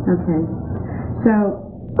 Okay. So,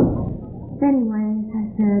 anyways, I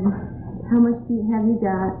said, how much have you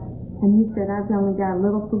got? And he said, I've only got a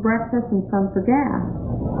little for breakfast and some for gas.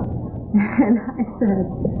 And I said,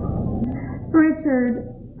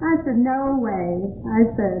 Richard, I said, no way. I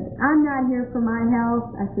said, I'm not here for my health.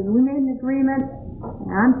 I said, we made an agreement.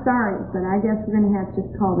 I'm sorry, but I guess we're going to have to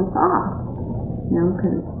just call this off.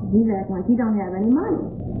 Because he's acting like he don't have any money.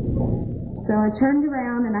 So I turned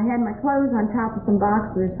around, and I had my clothes on top of some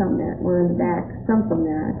boxes or something that were in the back. Something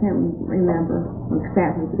there. I can't remember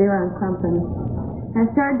exactly, but they were on something. I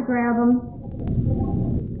started to grab them,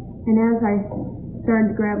 and as I started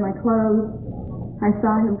to grab my clothes, I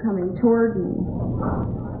saw him coming toward me.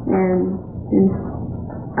 And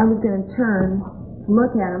I was going to turn to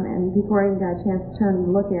look at him, and before I even got a chance to turn and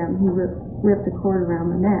look at him, he ripped a cord around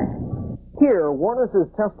my neck. Here, Wuornos'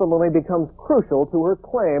 testimony becomes crucial to her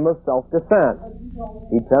claim of self-defense.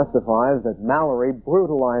 He testifies that Mallory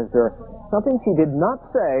brutalized her, something she did not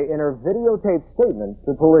say in her videotaped statement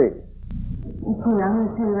to police. Okay, I'm going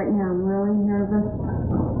to tell you right now, I'm really nervous,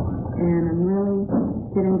 and I'm really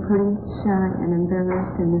getting pretty shy and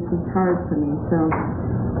embarrassed, and this is hard for me, so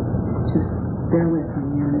just bear with me.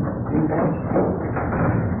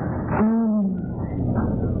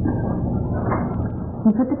 He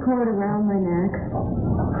put the cord around my neck,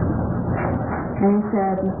 and he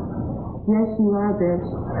said, yes, you are, bitch.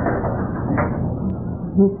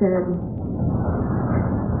 He said,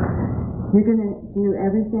 you're going to do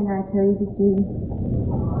everything I tell you to do,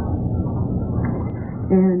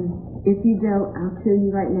 and if you don't, I'll kill you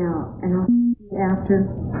right now, and I'll kill you after,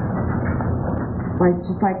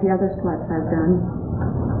 just like the other sluts I've done.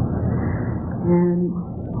 And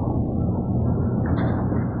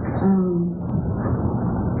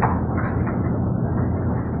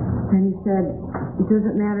And he said, it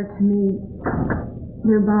doesn't matter to me.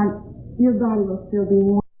 Your body will still be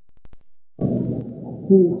warm.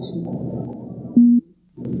 Huge.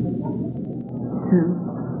 So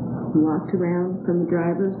he walked around from the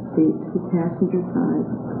driver's seat to the passenger side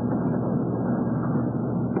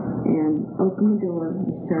and opened the door and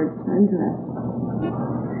started to undress.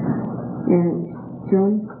 And he's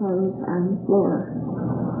thrown his clothes on the floor.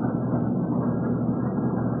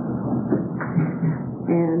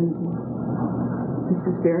 And this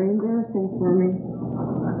is very embarrassing for me.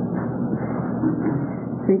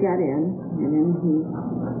 So he got in, and then he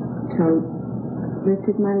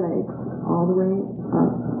lifted my legs all the way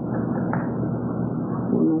up.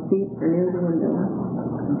 When my feet are near the window.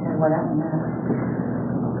 Okay, what happened next?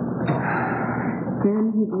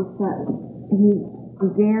 Then he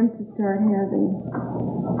began to start having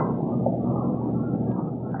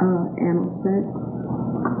anal sex.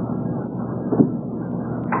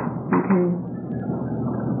 Okay.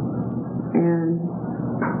 And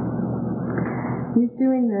he's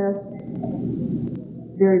doing this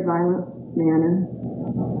very violent manner,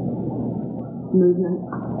 movement.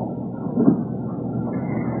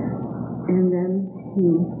 And then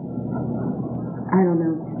I don't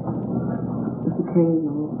know if he came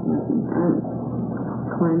or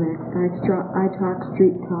climaxed. I talk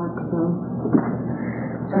street talk, so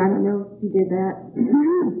I don't know if he did that. And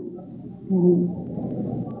he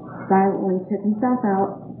violently took himself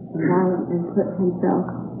out and put himself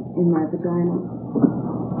in my vagina.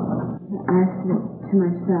 I said to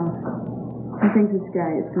myself, I think this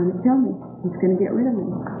guy is going to kill me. He's going to get rid of me.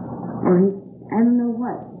 Or I don't know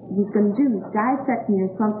what he's going to do. He's dissect me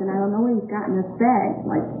or something. I don't know what he's got in this bag.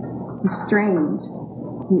 Like, he's strange.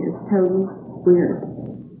 He is totally weird.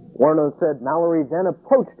 Wuornos said Mallory then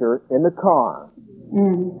approached her in the car.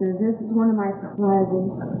 And he says, this is one of my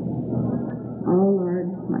surprises. Oh, Lord,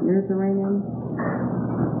 my ears are ringing.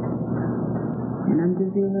 And I'm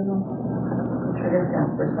dizzy a little. Put your head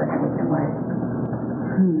down for a second. We can wait.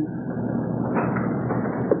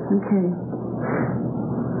 Okay.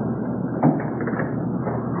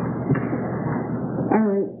 All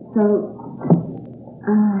right, so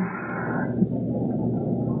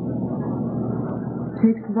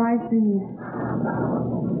takes the Visine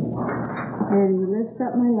and he lifts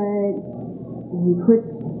up my legs and he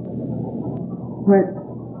puts what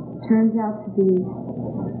turns out to be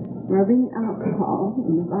rubbing alcohol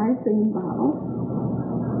in the Visine bottle,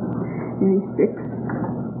 and he sticks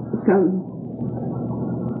some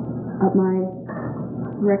up my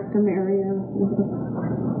rectum area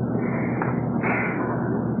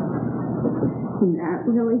and that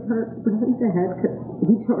really hurt really bad because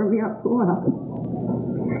he tore me up for a while.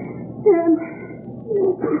 And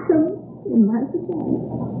there's some in my vagina,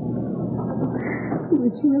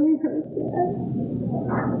 which really hurt bad.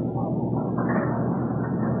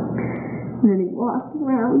 And then he walked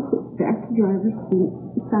around back to driver's seat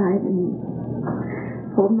side and he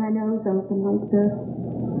pulled my nose open like this,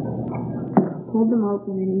 pulled them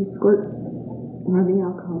open, and he squirted rubbing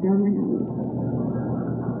alcohol down my nose.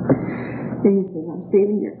 Then he said, I'm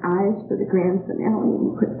saving your eyes for the grand finale, and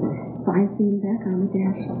he put the Visine back on the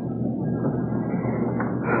dash.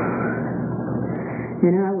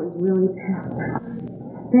 And I was really pissed.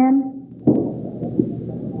 Then,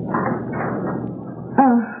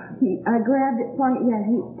 I grabbed it,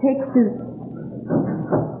 he takes his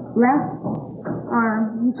left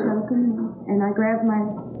arm, he's choking me, and I grabbed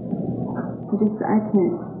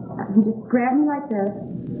he just grabbed me like this,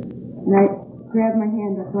 and I grabbed my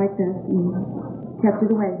hand up like this, and kept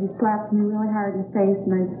it away. He slapped me really hard in the face,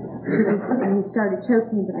 and he started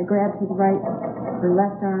choking me, but I grabbed his right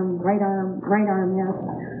arm, yes,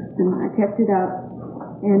 and I kept it up,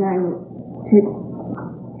 and I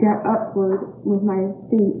got upward with my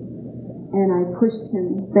feet, and I pushed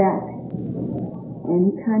him back, and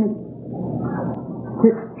he kind of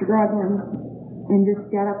quit struggling, and just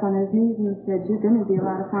got up on his knees and said, you're going to be a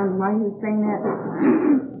lot of fun. While he was saying that,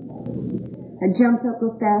 I jumped up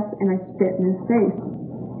real fast and I spit in his face.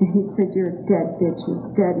 And he said, you're a dead bitch,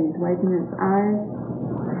 you're dead. And he's wiping his eyes.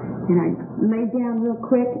 And I laid down real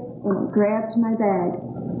quick and grabbed my bag.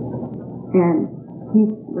 And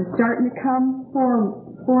he was starting to come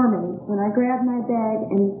for me. When I grabbed my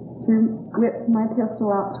bag and he whipped my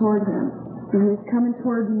pistol out toward him. And he was coming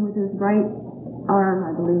toward me with his right arm,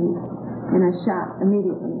 I believe. And I shot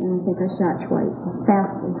immediately, and I think I shot twice, as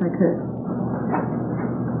fast as I could.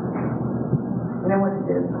 And then what did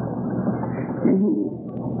you do? And he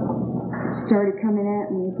started coming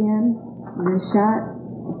at me again, and I shot.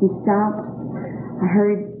 He stopped. I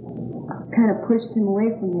hurried, kind of pushed him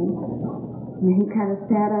away from me, and he kind of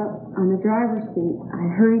sat up on the driver's seat. I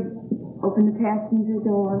hurried opened the passenger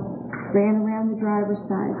door, ran around the driver's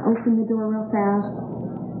side, opened the door real fast,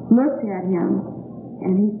 looked at him,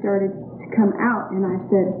 and he started to come out, and I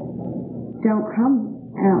said, "Don't come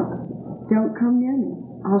out. Don't come near me.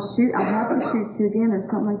 I'll have to shoot you again," or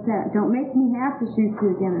something like that. "Don't make me have to shoot you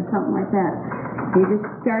again," or something like that. He just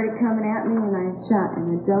started coming at me, and I shot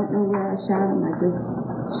him. I don't know where I shot him. I just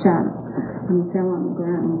shot him, and he fell on the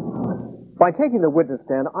ground. By taking the witness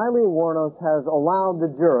stand, Aileen Wuornos has allowed the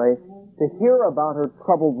jury to hear about her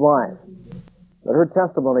troubled life. But her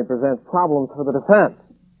testimony presents problems for the defense.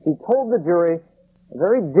 She told the jury a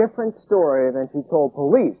very different story than she told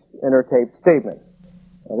police in her taped statement.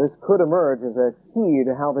 Now, this could emerge as a key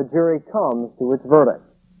to how the jury comes to its verdict.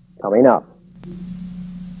 Coming up.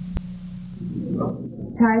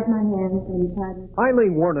 Tied my hands and tied my...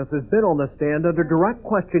 Aileen Wuornos has been on the stand under direct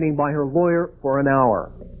questioning by her lawyer for an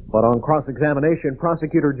hour. But on cross-examination,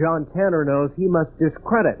 prosecutor John Tanner knows he must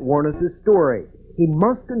discredit Wuornos' story. He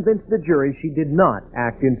must convince the jury she did not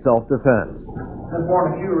act in self-defense. Ms.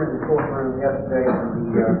 Wuornos, you were in the courtroom yesterday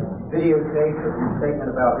when the videotape of your statement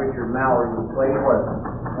about Richard Mallory was played, wasn't it?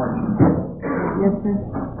 Yes, sir.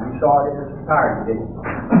 You saw it in its entirety, didn't you?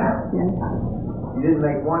 Yes. You didn't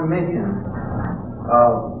make one mention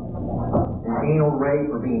of an anal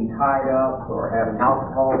rape or being tied up or having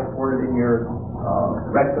alcohol poured in your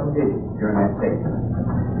rectum, did you, during that statement?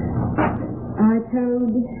 I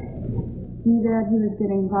told you that he was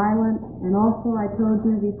getting violent, and also I told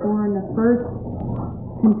you before in the first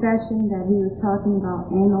confession that he was talking about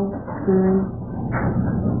anal screwing.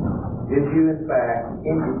 Did you, in fact,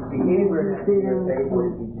 see anywhere in that videotape where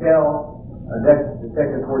you tell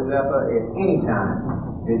Detective Horzepa at any time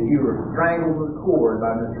that you were strangled with a cord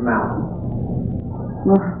by Mr. Mallory?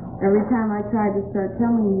 Well, every time I tried to start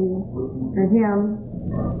telling you or him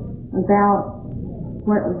about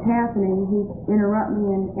what was happening, he'd interrupt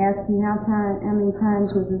me and ask me how many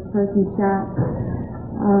times was this person shot,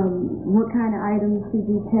 what kind of items did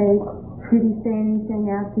you take, did he say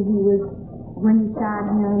anything after when you shot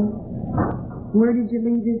him, where did you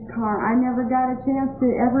leave his car? I never got a chance to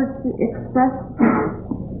ever express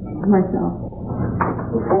myself.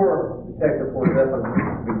 Before Detective Horzepa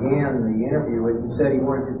began the interview with you, said he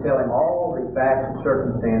wanted to tell him all the facts and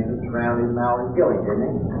circumstances surrounding Mallory's killing,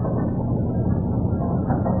 didn't he?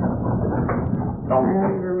 I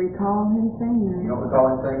don't even recall him saying that. You don't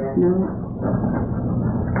recall him saying that? No.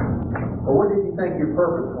 Well, what did you think your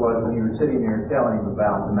purpose was when you were sitting there telling him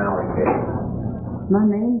about the Mallory case? My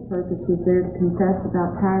main purpose was there to confess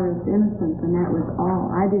about Tyria's innocence, and that was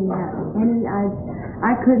all. I didn't have any,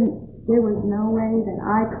 I couldn't, there was no way that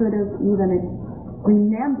I could have even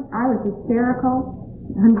remembered. I was hysterical,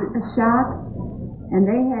 under shock, and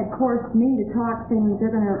they had forced me to talk, saying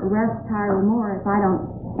they're going to arrest Tyria Moore if I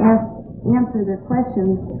don't answer their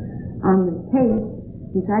questions on the case,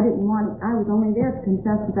 which I didn't want. I was only there to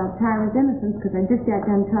confess about Tyria's innocence because I just got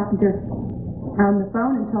done talking to her on the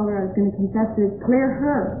phone and told her I was going to confess to clear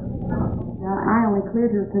her. Now, I only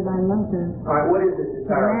cleared her because I loved her. All right, what is it that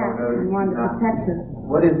Tyria Moore knows and wanted to protect her?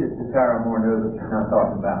 What is it that Tyria Moore knows that she's not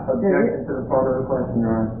talking about? Objection to the part of the question,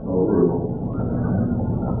 Your Honor.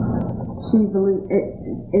 She believes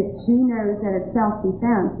she knows that it's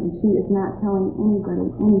self-defense, and she is not telling anybody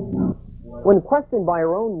anything. When questioned by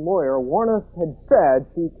her own lawyer, Wuornos had said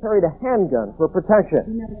she carried a handgun for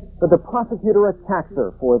protection. But the prosecutor attacks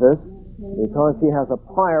her for this because she has a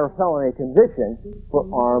prior felony conviction for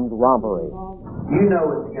armed robbery. You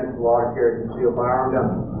know it's against the law to carry a concealed firearm, don't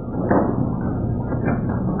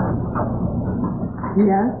you?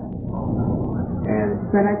 Yes.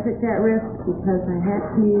 But I took that risk because I had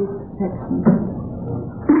to use protection.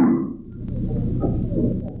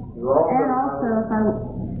 And also,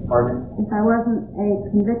 if I wasn't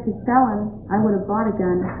a convicted felon, I would have bought a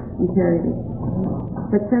gun and carried it.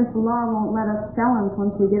 But since the law won't let us felons,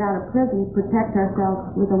 once we get out of prison, protect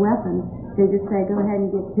ourselves with a weapon, they just say, go ahead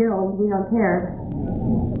and get killed, we don't care.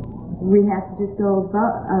 We have to just go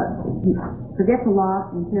forget the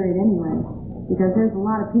law and carry it anyway. Because there's a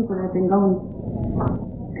lot of people that have been going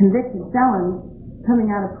convicted felons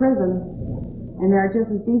coming out of prison, and they're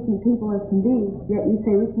just as decent people as can be, yet you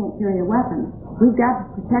say we can't carry a weapon. We've got to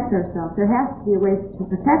protect ourselves. There has to be a way to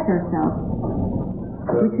protect ourselves.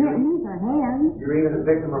 We can't use our hands. You're even a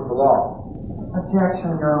victim of the law.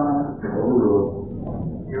 Objection, Your Honor.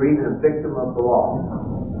 You're even a victim of the law.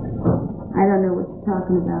 I don't know what you're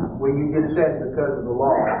talking about. Well, you just said because of the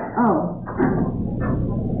law. Oh.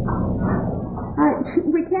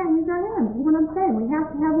 We can't use our hands. That's what I'm saying. We have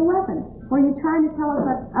to have a weapon. Are you trying to tell us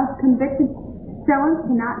that us convicted felons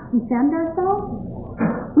cannot defend ourselves?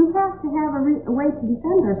 We have to have a way to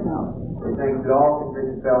defend ourselves. They think that all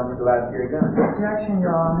convicted felons are allowed to carry guns. Objection,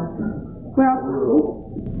 Your Honor. Well,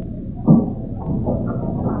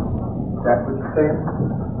 That's what you're saying?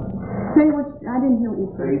 say what I didn't hear what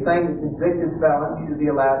you So said. you think that convicted felons should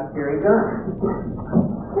be allowed to carry guns?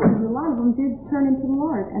 A lot of them did turn into the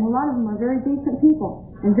Lord, and a lot of them are very decent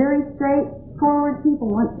people and very straightforward people.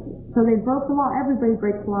 So they broke the law. Everybody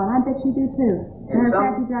breaks the law, and I bet you do too. Matter of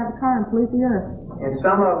fact, you drive a car and pollute the earth. And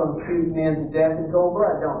some of them shoot men to death in cold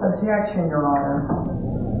blood, don't they? Objection, Your Honor.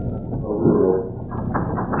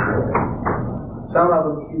 Some of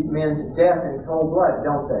them shoot men to death in cold blood,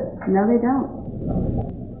 don't they? No, they don't.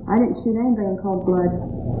 I didn't shoot anybody in cold blood.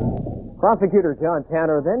 Prosecutor John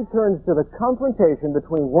Tanner then turns to the confrontation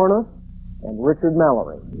between Wuornos and Richard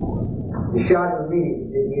Mallory. You shot him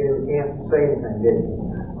immediately, didn't you? You can't say anything, did you?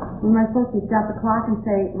 Am I supposed to stop the clock and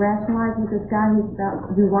say, rationalize with this guy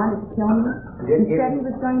who wanted to kill me? He said he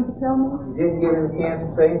was going to kill me? You didn't give him a chance to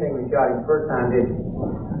say anything when you shot him the first time, did you?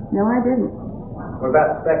 No, I didn't. What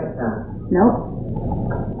about the second time? Nope.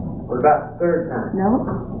 What about the third time? Nope.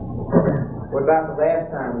 What about the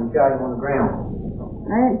last time when you shot him on the ground?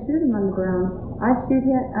 I didn't shoot him on the ground. I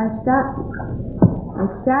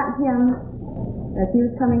shot him as he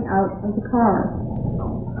was coming out of the car.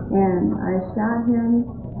 And I shot him.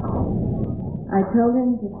 I told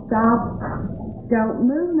him to stop. Don't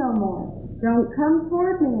move no more. Don't come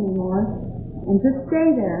toward me anymore. And just stay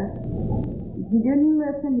there. He didn't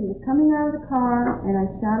listen. He was coming out of the car, and I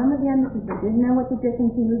shot him again because I didn't know what the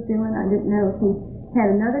dickens he was doing. I didn't know if he had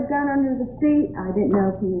another gun under the seat. I didn't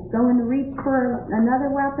know if he was going to reach for another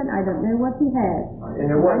weapon. I don't know what he had. And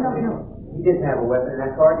there wasn't. I don't know. He didn't have a weapon in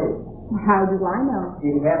that car, did he? How do I know?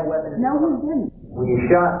 Did he have a weapon in No, the car? he didn't. When you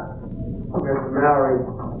shot Mr. Mallory,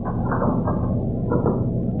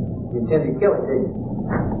 you intended to kill him, didn't you?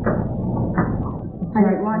 I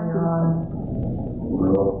didn't watch him.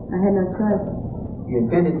 I had no choice. You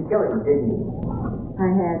intended to kill him, didn't you? I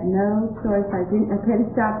had no choice. I couldn't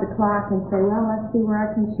stop the clock and say, well, let's see where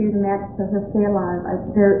I can shoot him at so he'll stay alive. I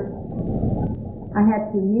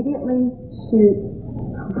had to immediately shoot.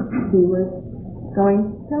 He was going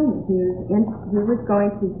to kill me. He was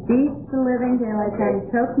going to beat the living daylights out of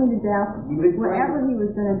me, choke me to death, whatever he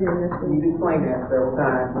was going to do this week. You've explained that several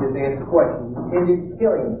times. Just answer the question. You intended to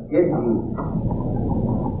kill him, didn't you?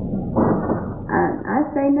 I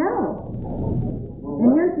say no.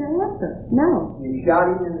 And here's your answer. No. You shot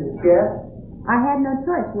him in the chest? I had no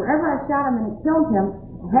choice. Wherever I shot him and it killed him,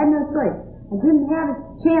 I had no choice. I didn't have a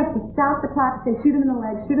chance to stop the clock and say, shoot him in the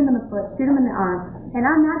leg, shoot him in the foot, shoot him in the arm. And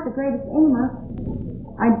I'm not the greatest aimer.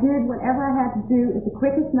 I did whatever I had to do at the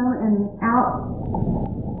quickest moment and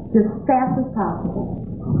out just fast as possible.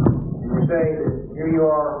 You say that here you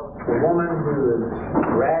are, a woman who is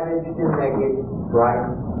ravaged and naked, right?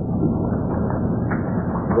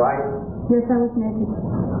 Right? Yes, I was naked.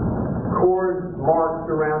 Cord marks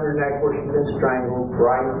around her neck where she's been strangled,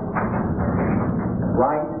 right?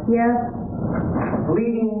 Right? Yes.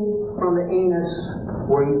 Bleeding from the anus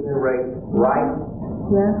where you've been raped, right?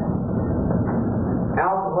 Yes.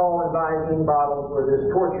 Alcohol and Visine bottles where this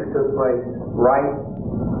torture took place, right?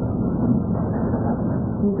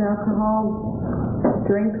 There's alcohol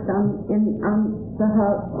drinks on the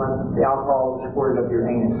hut. The alcohol squirted up your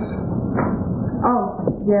anus. Oh,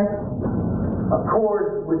 yes. A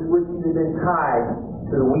cord with which you had been tied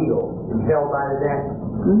to the wheel and held by the neck.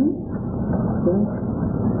 Mm-hmm. Yes.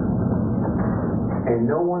 And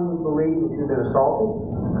no one would believe that you've been assaulted?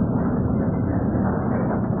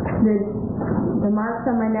 The marks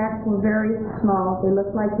on my neck were very small. They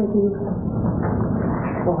looked like hickeys.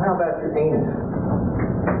 Well, how about your anus?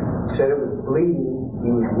 You said it was bleeding.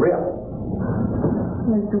 You was ripped.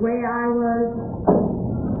 Because the way I was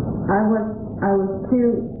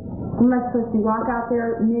too. I'm not supposed to walk out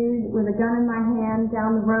there nude with a gun in my hand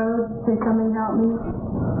down the road, say somebody help me.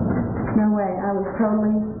 No way. I was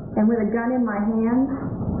totally, and with a gun in my hand.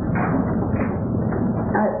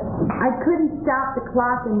 I couldn't stop the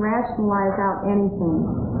clock and rationalize out anything.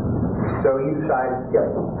 So you decided to kill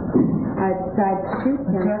him? I decided to shoot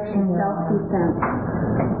him in self-defense.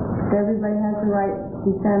 Everybody has the right to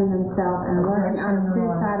defend himself, and I wasn't on a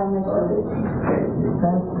suicidal mission.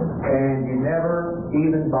 And you never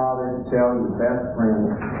even bothered to tell your best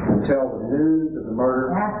friend until the news of the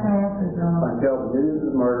murder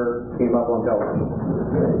came up on television.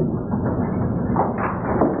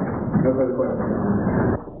 No further questions.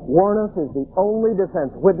 Wuornos is the only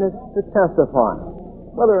defense witness to testify.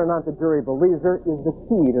 Whether or not the jury believes her is the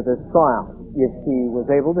key to this trial. If she was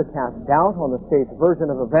able to cast doubt on the state's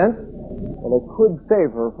version of events, well, it could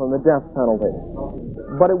save her from the death penalty.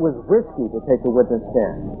 But it was risky to take the witness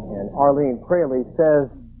stand, and Arlene Pralle says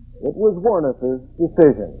it was Wuornos'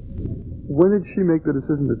 decision. When did she make the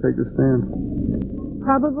decision to take the stand?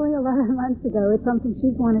 Probably 11 months ago. It's something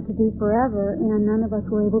she's wanted to do forever, and none of us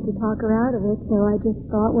were able to talk her out of it, so I just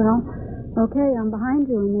thought, well, okay, I'm behind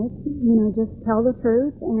you in this. You know, just tell the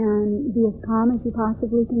truth and be as calm as you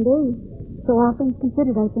possibly can be. So all things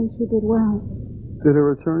considered, I think she did well. Did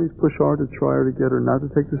her attorneys push hard to try her to get her not to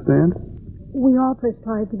take the stand? We all pushed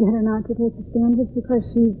hard to get her not to take the stand just because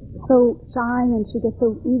she's so shy and she gets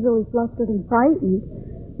so easily flustered and frightened.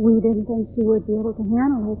 We didn't think she would be able to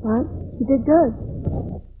handle it, but she did good.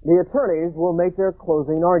 The attorneys will make their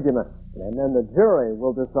closing arguments, and then the jury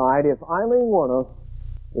will decide if Aileen Wuornos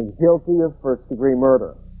is guilty of first-degree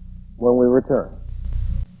murder when we return.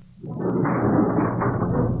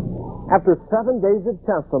 After 7 days of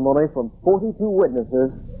testimony from 42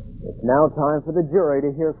 witnesses, it's now time for the jury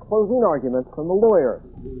to hear closing arguments from the lawyers.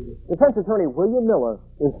 Defense attorney William Miller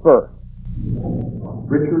is first.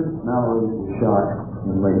 Richard Mallory was shot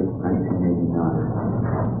in late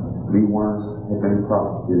 1989. Lee Wuornos had been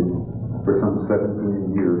prosecuted for some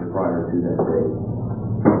 17 years prior to that date.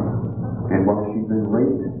 And while she'd been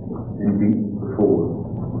raped and beaten before,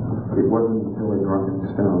 it wasn't until a drunken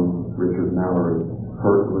stone Richard Mallory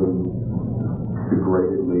hurtedly,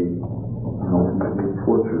 degradedly, and ultimately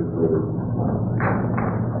tortured her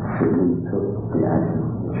that Lee took the action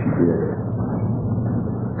that she did.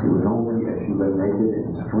 It was only as she lay naked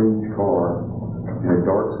in a strange car in a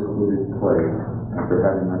dark, secluded place after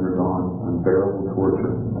having undergone unbearable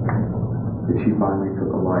torture that she finally took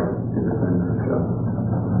a life to defend herself.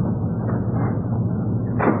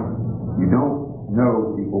 You don't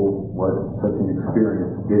know, people, what such an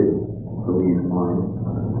experience did to Lee's mind,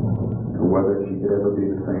 or whether she could ever be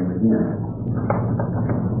the same again.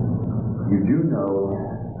 You do know,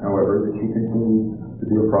 however, that she continued to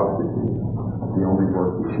be a prostitute. It's the only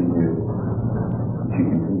work that she knew. She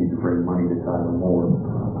continued to bring money to Tyria Moore.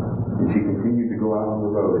 And she continued to go out on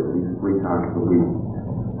the road at least 3 times a week,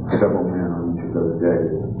 several men on each of those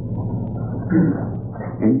days.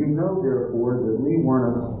 And you know, therefore, that Lee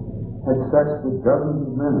Wuornos had sex with dozens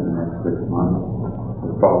of men in the next 6 months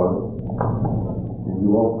that followed. And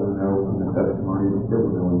you also know from the testimony that there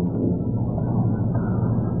were no incidents.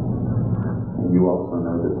 And you also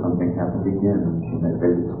know that something happened again when she met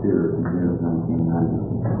David Spears in June of 1990.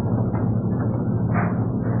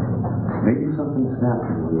 Maybe something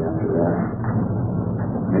snapped in Lee after that.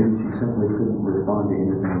 Maybe she simply couldn't respond to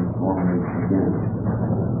anything normally again.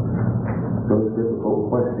 Those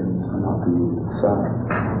difficult questions are not for you to decide.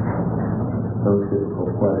 Those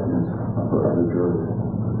difficult questions are for other jurors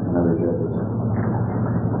and other judges.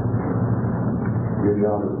 Your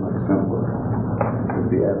job is much simpler, because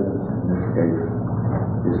the evidence in this case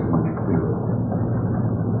is much clearer.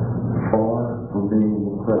 Far from being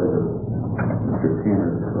the predator Mr.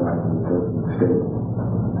 Tanner described in his opening statement,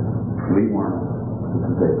 Lee Wuornos was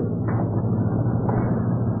the victim.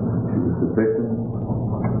 She was the victim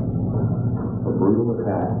of a brutal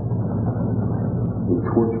attack, a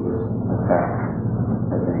torturous attack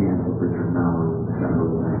at the hands of Richard Mallory in December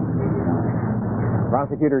of 1989.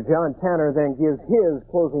 Prosecutor John Tanner then gives his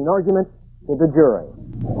closing argument to the jury.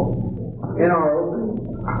 In our opening,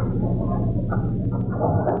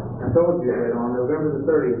 I told you that on November the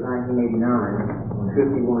 30th, 1989, when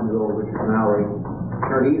 51-year-old Richard Mallory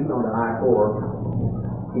turned east onto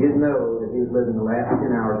I-4, he didn't know that he was living the last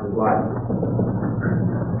 10 hours of his life.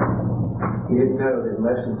 He didn't know that in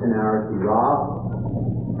less than 10 hours he'd be robbed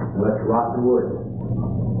and left to rot in the woods.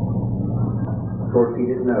 Of course, he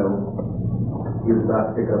didn't know he was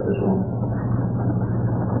about to pick up this woman.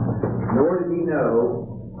 Nor did he know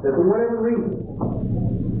that for whatever reason,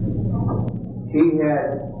 she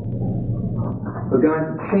had begun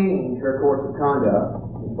to change her course of conduct,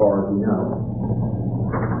 as far as we know,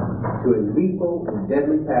 to a lethal and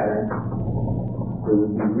deadly pattern that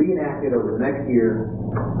would be reenacted over the next year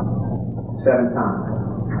 7 times.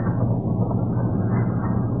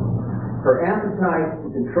 Her appetite to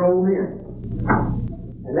control men.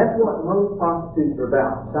 And that's what most prostitutes are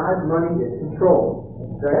about. Besides money, it's control.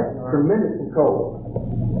 That's tremendous control.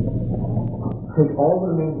 Take all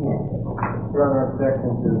the main hands. Your Honor,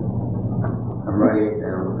 objection to. I'm writing it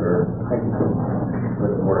down, sir. Thank you.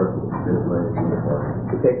 With more stipulation.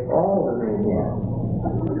 To take all the main hands.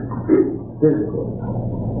 Physically.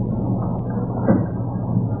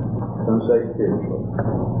 Some say spiritually.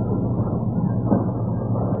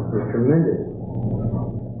 There's tremendous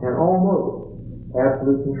and almost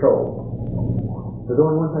absolute control. There's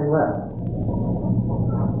only one thing left.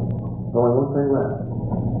 There's only one thing left.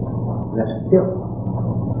 And that's to kill.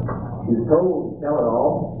 She was told to tell it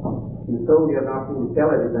all. She was told you have an opportunity to tell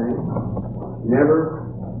everything. She never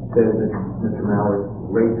said that Mr. Mallory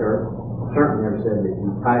raped her. Certainly never said that he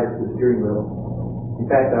tied her to the steering wheel. In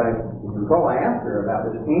fact, if you recall, I asked her about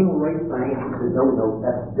this anal rape thing, and she said, no,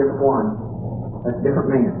 that's a different one. That's a different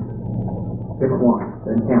man. Different one.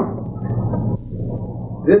 Doesn't count.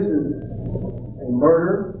 This is a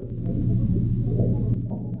murder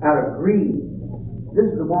out of greed. This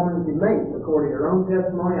is a woman who can make, according to her own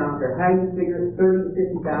testimony, I don't care how you figure it, $30,000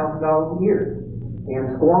 to $50,000 a year, and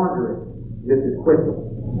squander it just as quickly.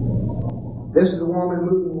 This is a woman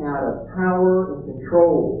moving out of power and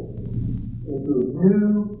control into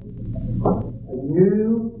a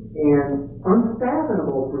new and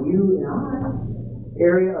unfathomable for you and I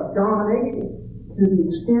area of domination to the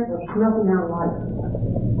extent of snuffing out life.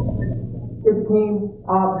 It became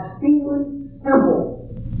obscenely simple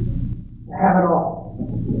to have it all.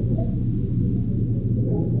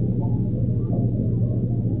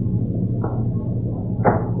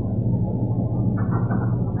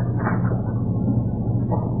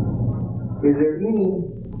 Is there any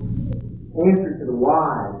answer to the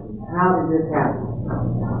why? How did this happen?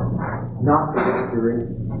 Not for this jury,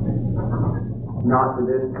 not for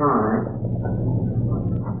this time,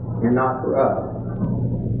 and not for us.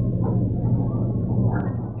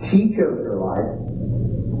 She chose her life.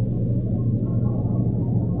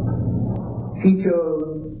 She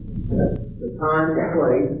chose the time and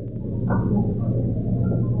place,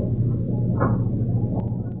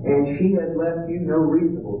 and she has left you no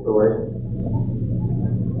reasonable choice.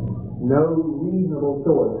 No reasonable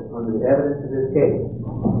choice under the evidence of this case,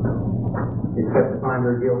 except to find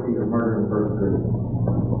her guilty of murder in the first degree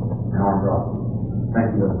and armed robbery.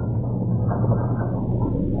 Thank you.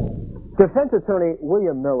 Defense attorney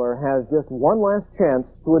William Miller has just one last chance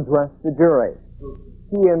to address the jury.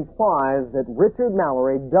 He implies that Richard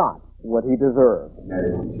Mallory got what he deserved. That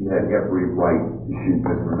is, she had every right to shoot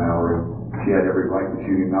Mr. Mallory. She had every right to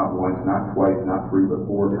shoot him not once, not twice, not 3, but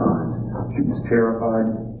 4 times. She was terrified,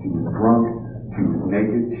 she was drunk, she was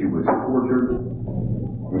naked, she was tortured,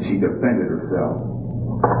 and she defended herself.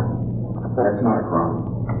 That's not a crime.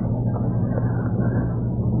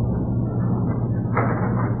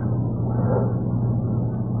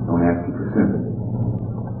 Don't ask you for sympathy,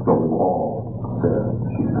 but the law says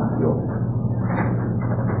she's not guilty.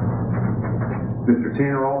 Mr.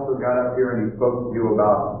 Tanner also got up here and he spoke to you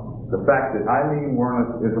about the fact that Aileen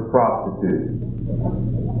Wuornos is a prostitute.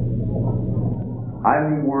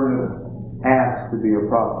 Aileen Wuornos asked to be a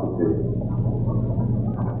prostitute.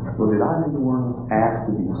 Well, did Aileen Wuornos ask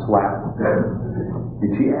to be slapped?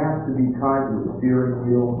 Did she ask to be tied to a steering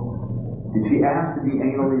wheel? Did she ask to be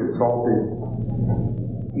anally assaulted?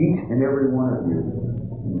 Each and every one of you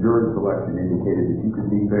in jury selection indicated that you could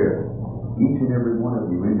be fair. Each and every one of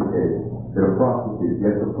you indicated that a prostitute,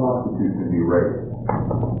 yes, a prostitute can be raped.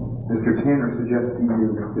 Mr. Tanner suggests to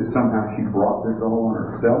you that somehow she brought this all on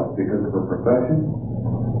herself because of her profession.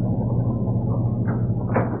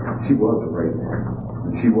 She was a rapist,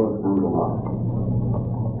 and she was brutalized.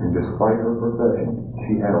 And despite her profession,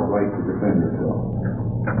 she had a right to defend herself.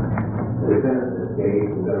 The defendant in this case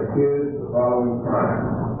was accused of the following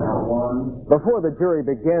crimes. Before the jury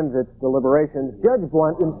begins its deliberations, Judge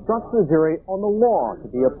Blunt instructs the jury on the law to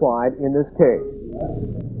be applied in this case.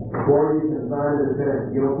 Before you can find the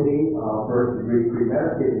defendant guilty of first-degree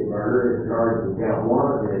premeditated murder as charged with count 1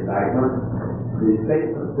 of the indictment, the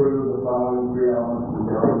statement proves the following 3 elements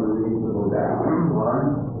beyond a reasonable doubt.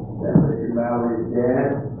 1, that Richard Mallory is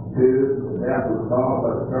dead. 2, the death was caused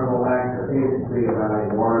by the criminal act or agency of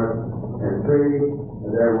Aileen Wuornos. And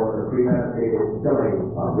 3, there was a premeditated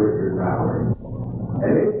killing of Richard Mallory.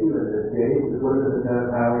 An issue in this case is whether the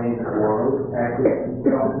defendant Aileen Wuornos acted in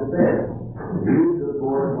self-defense. The use of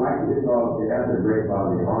force likely to cause death or great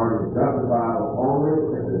bodily harm is justifiable only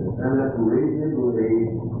if the defendant reasonably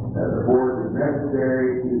believes that the force is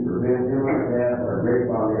necessary to prevent imminent death or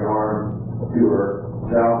great bodily harm to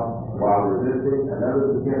herself while resisting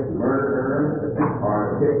another's attempt to murder her,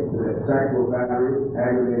 or attempt to commit sexual battery,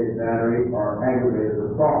 aggravated battery, or aggravated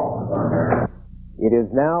assault upon her. It is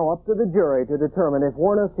now up to the jury to determine if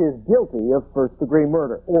Wuornos is guilty of first-degree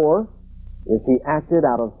murder, or if he acted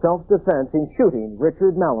out of self-defense in shooting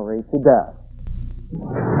Richard Mallory to death.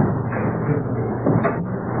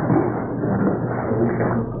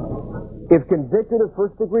 If convicted of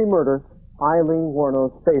first-degree murder, Aileen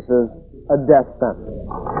Wuornos faces a death sentence.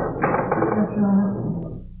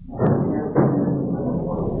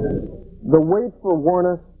 The wait for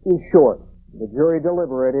Wuornos is short. The jury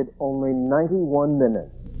deliberated only 91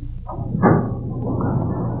 minutes.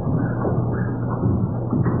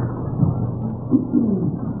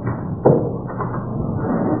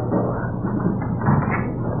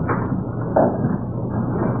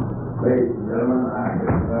 gentlemen, I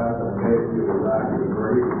decide to make you would like to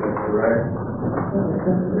agree, is that correct?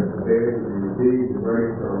 Mr. Davis, you received the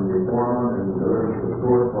verdict from the foreman and delivered to the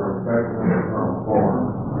court for inspection from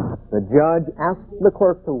form. The judge asks the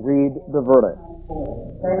clerk to read the verdict.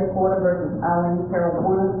 State of Florida versus Aileen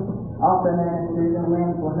Wuornos, also known as Susan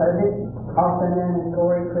Lynn Horzepa, also known as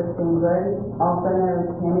Lori Christine Brody, also known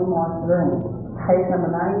as Tammy Marsh. Case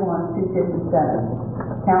number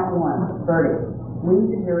 91-257. Count 1. Verdict. We,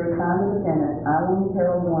 the jury, find the defendant, Aileen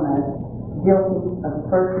Wuornos, guilty of the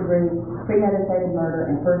first-degree premeditated murder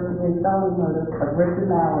and first-degree felony murder of Richard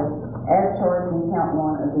Mallory, as charged in count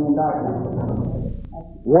 1 of the indictment.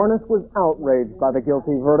 Wuornos was outraged by the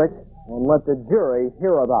guilty verdict and let the jury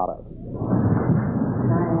hear about it.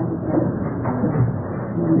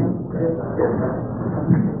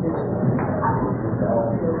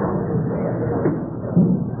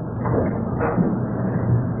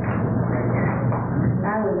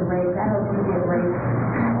 I was raped. I hope you get raped.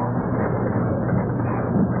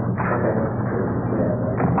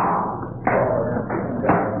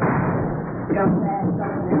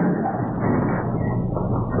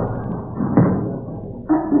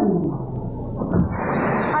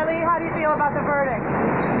 Aileen, how do you feel about the verdict?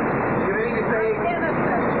 You mean to say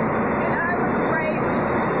Innocent. And I was raped.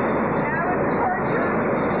 And I was tortured.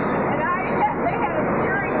 And they had a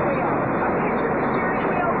steering wheel. A picture of the steering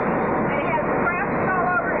wheel. And it had scraps all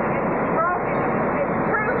over it. It's broken. It's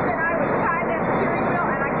proof that I was tied to that steering wheel.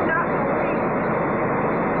 And I cannot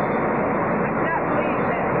believe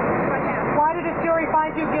that what happened. Why did the jury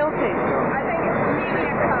find you guilty? I think it's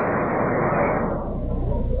media cover.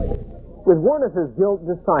 With Wuornos' guilt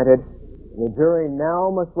decided, the jury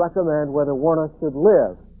now must recommend whether Wuornos should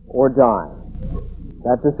live or die.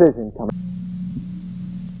 That decision comes.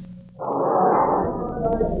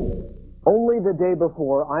 Only the day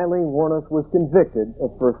before, Aileen Wuornos was convicted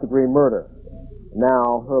of first-degree murder.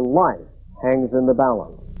 Now her life hangs in the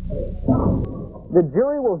balance. The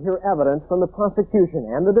jury will hear evidence from the prosecution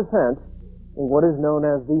and the defense in what is known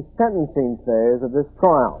as the sentencing phase of this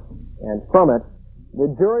trial. And from it, the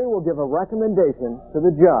jury will give a recommendation to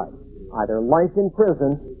the judge, either life in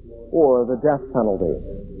prison or the death penalty.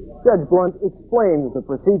 Judge Blunt explains the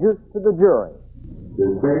procedure to the jury.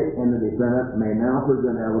 The state and the defendant may now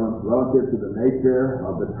present evidence relative to the nature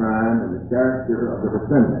of the crime and the character of the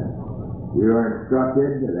defendant. You are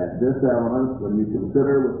instructed that this evidence, when you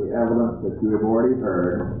consider with the evidence that you have already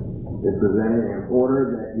heard, is presented in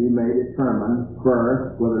order that you may determine,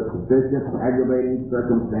 first, whether sufficient aggravating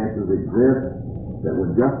circumstances exist that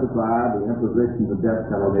would justify the imposition of the death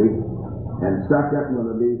penalty, and second,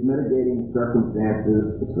 whether these mitigating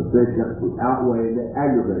circumstances are sufficient to outweigh the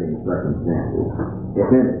aggravating circumstances, if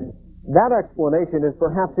any. That explanation is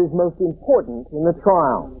perhaps his most important in the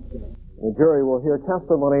trial. The jury will hear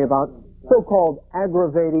testimony about so-called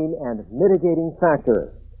aggravating and mitigating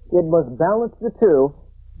factors. It must balance the two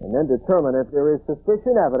and then determine if there is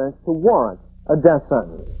sufficient evidence to warrant a death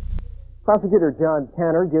sentence. Prosecutor John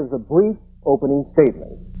Tanner gives a brief opening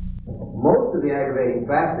statement. Most of the aggravating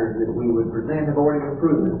factors that we would present have already been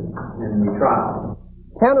proven in the trial.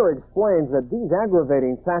 Tanner explains that these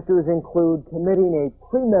aggravating factors include committing a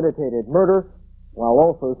premeditated murder while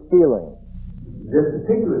also stealing. This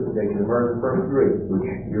particular conviction, murder first degree, which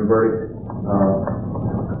your verdict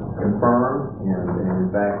confirmed and in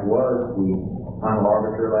fact was the final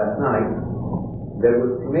arbiter last night, that it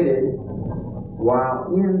was committed while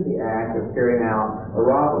in the act of carrying out a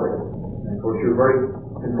robbery. And of course, your verdict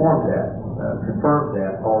confirms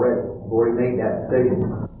that already. You've already made that decision.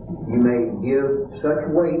 You may give such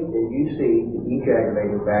weight as you see to each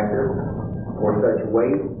aggravating factor, or such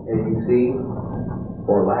weight as you see,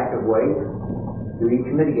 or lack of weight, to each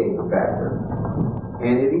mitigating factor.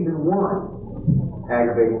 And if even one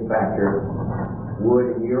aggravating factor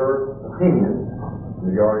would, in your opinion,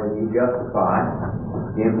 the majority of you justify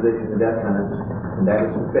the imposition of the death sentence, and that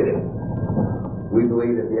is sufficient. We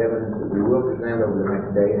believe that the evidence that we will present over the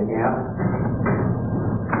next day and a half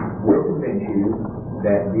will convince you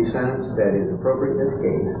that the sentence that is appropriate in this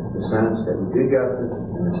case, the sentence that would do justice,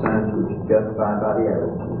 and the sentence which is justified by the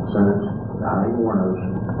evidence, the sentence that Aileen Wuornos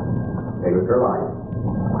paid with her life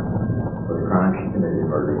for the crime she committed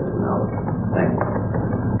in murder against knowledge. Thank you.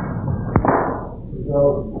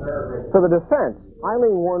 For the defense,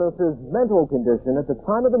 Aileen Wuornos' mental condition at the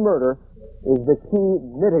time of the murder is the key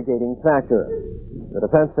mitigating factor. The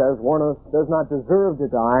defense says Wuornos does not deserve to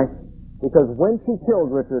die because when she killed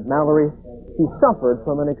Richard Mallory, she suffered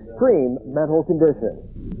from an extreme mental condition.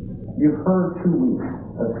 You've heard 2 weeks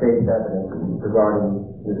of state's evidence regarding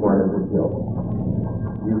Ms. Wuornos' guilt.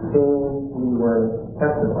 You've seen Ms. Wuornos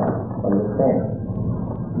testify on the stand.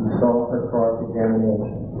 You saw her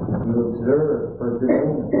cross-examination. You observed her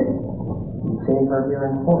demeanor. You've seen her here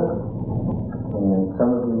in court. And some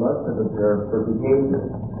of you must have observed her behavior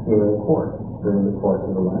here in court during the course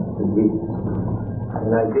of the last 2 weeks.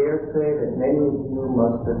 And I dare say that many of you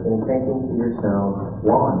must have been thinking to yourselves,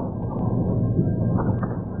 why?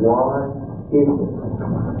 Why is this?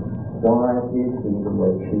 Why is he the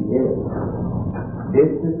way she is?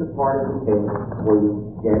 This is the part of the case where you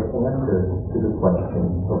get answers to the question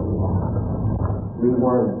of why. Lee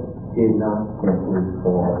Wuornos did not simply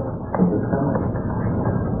fall from the sky.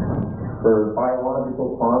 Her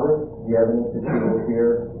biological father, the evidence that you will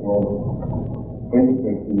hear will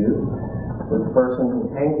indicate to you, was a person who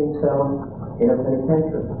hanged himself in a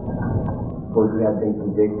penitentiary where he had been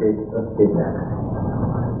convicted of kidnapping.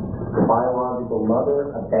 The biological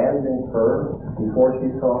mother abandoned her before she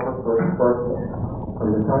saw her first birthday.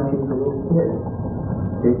 From the time she was a little kid,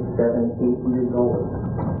 6, 7, 8 years old,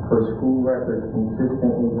 her school records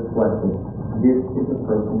consistently reflected, this is a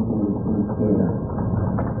person who is in care.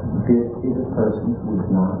 This is a person who is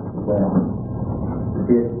not well.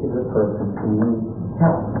 This is a person who needs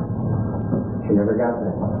help. She never got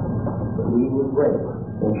that. But Lee was raped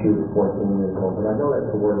when she was 14 years old. And I know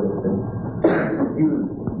that's a word that's been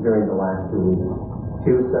used during the last 2 weeks.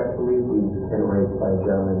 She was sexually abused and raped by a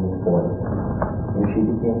gentleman in his 40s. And she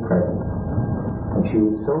became pregnant. And she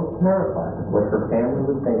was so terrified of what her family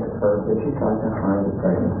would think of her that she tried to hide the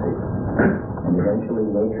pregnancy. And eventually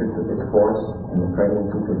nature took its course, and the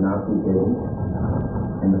pregnancy could not be hidden.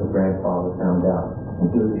 And her grandfather found out.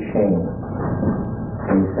 And he was ashamed.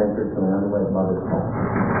 And he sent her to an unwed mother's home.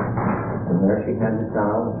 And there she had the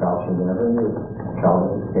child she never knew, the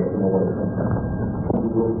child that was taken away from her.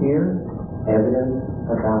 You will hear evidence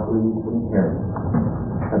about Lee's impairments,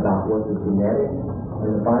 about what the genetic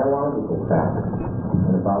and the biological factors,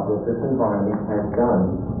 and about what this environment has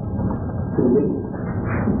done to Lee.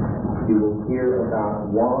 You will hear about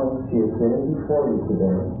why she is sitting before you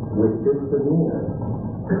today with this demeanor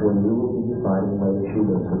when you will be deciding whether she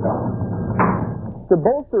lives or dies. To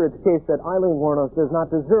bolster its case that Aileen Wuornos does not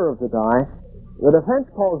deserve to die, the defense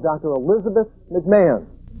calls Dr. Elizabeth McMahon,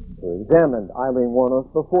 who examined Aileen Wuornos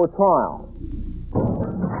before trial.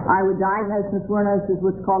 I would diagnose Ms. Wuornos as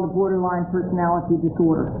what's called a borderline personality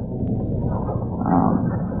disorder.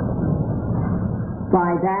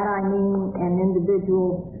 By that I mean an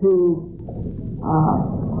individual who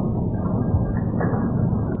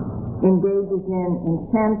engages in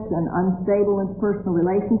intense and unstable interpersonal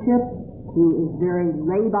relationships, who is very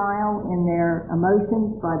labile in their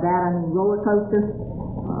emotions. By that I mean roller coaster.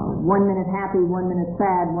 1 minute happy, 1 minute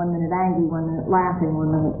sad, 1 minute angry, 1 minute laughing, 1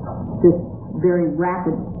 minute just very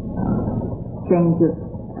rapid change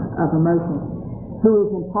of emotions. Who is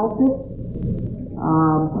impulsive,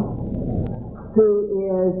 who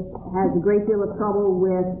has a great deal of trouble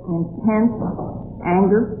with intense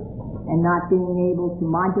anger and not being able to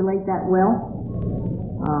modulate that well,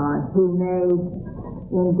 who may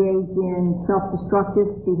engage in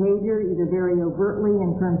self-destructive behavior, either very overtly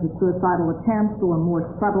in terms of suicidal attempts or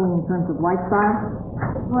more subtly in terms of lifestyle.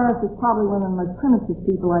 Wuornos is probably one of the most primitive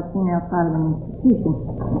people I've seen outside of an institution.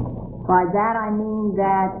 By that I mean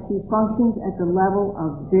that she functions at the level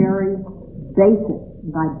of very basic.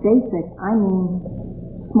 By basic, I mean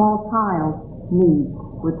small child needs.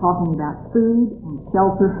 We're talking about food and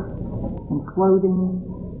shelter and clothing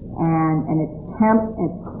and an attempt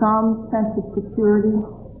at some sense of security.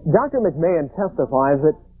 Dr. McMahon testifies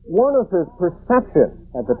that Wuornos' perception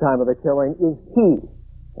at the time of the killing is key,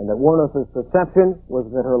 and that Wuornos' perception was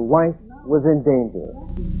that her life was in danger.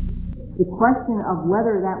 The question of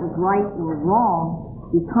whether that was right or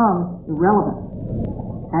wrong becomes irrelevant,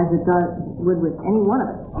 as it would with any one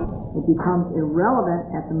of us. It becomes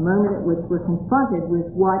irrelevant at the moment at which we're confronted with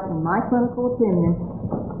what, in my clinical opinion,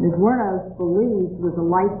 Ms. Wuornos believed was a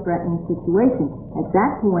life-threatening situation. At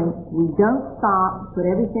that point, we don't stop, put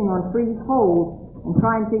everything on freeze hold, and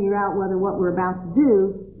try and figure out whether what we're about to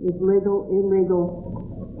do is legal, illegal,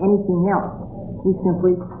 anything else. We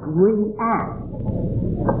simply react.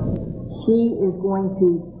 She is going to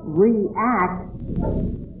react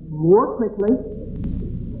more quickly,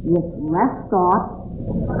 with less thought,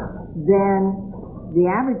 than the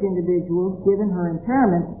average individual given her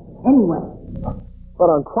impairments anyway. But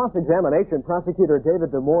on cross-examination, prosecutor David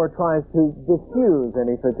Damore tries to diffuse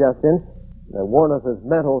any suggestion that Wuornos'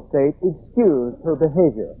 mental state excused her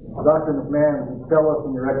behavior. Dr. McMahon, tell us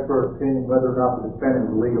in your expert opinion whether or not the defendant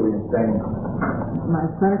is legally insane. My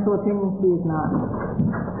clinical opinion, she is not.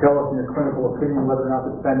 Tell us in your clinical opinion whether or not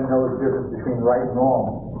the defendant knows the difference between right and wrong.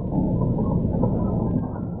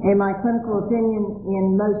 In my clinical opinion,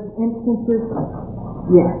 in most instances,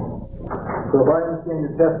 Yes. So if I understand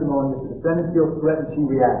your testimony, if the defendant feels threatened, she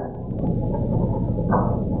reacts.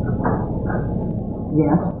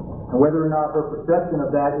 Yes. And whether or not her perception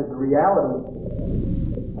of that is the reality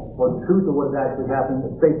or the truth of what is actually happening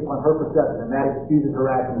is based upon her perception, and that excuses her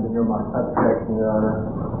actions in your mind. Objection, Your Honor.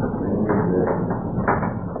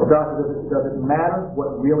 Well, doctor, does it matter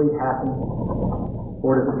what really happened,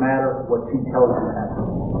 or does it matter what she tells you happened?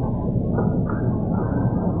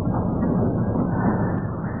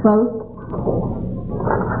 Both.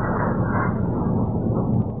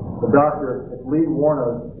 The doctor, if Lee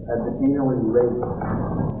Wuornos had been anally raped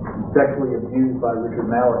and sexually abused by Richard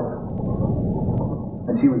Mallory,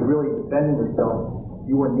 and she was really defending herself,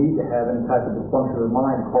 you wouldn't need to have any type of dysfunction of the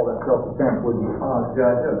mind to call that self-defense, would you? Oh,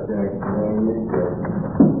 Judge, objection.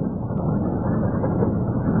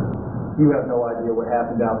 You have no idea what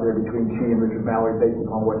happened out there between she and Richard Mallory based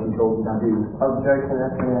upon what she told you. Now, do you? Objection,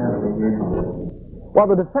 that's the answer. While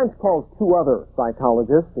the defense calls two other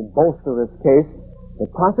psychologists to bolster its case, the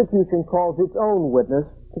prosecution calls its own witness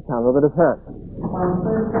to counter the defense.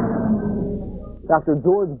 Dr.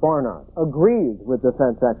 George Barnard agrees with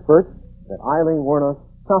defense experts that Aileen Wuornos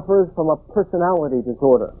suffers from a personality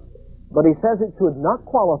disorder, but he says it should not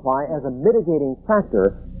qualify as a mitigating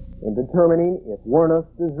factor in determining if Wuornos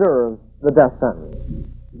deserves the death sentence.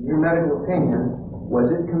 In your medical opinion, was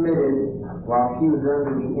it committed while she was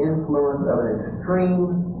under the influence of an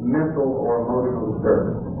extreme mental or emotional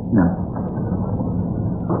disturbance? No.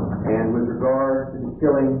 And with regard to the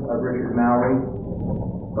killing of Richard Mallory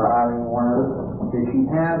by Aileen Wuornos, did she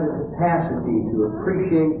have the capacity to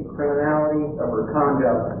appreciate the criminality of her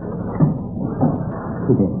conduct?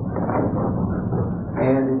 She did.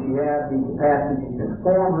 And did she have the capacity to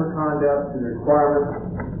conform her conduct to the requirements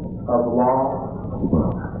of the law?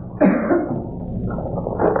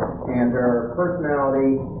 And her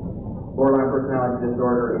personality, borderline personality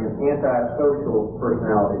disorder, and antisocial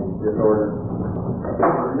personality disorder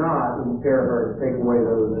did not impair her to take away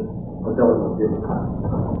those abilities, did it?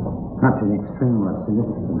 Not to the extreme or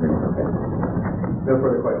significant degree. Okay. No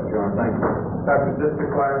further questions, Your Honor. Thank you. Doctor, just to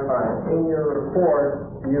clarify, in your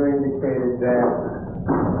report, you indicated that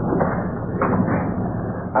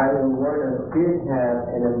Aileen Wuornos did have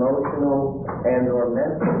an emotional and or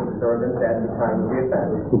mental disturbance at the time of the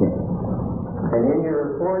offense. She did. And in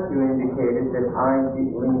your report, you indicated that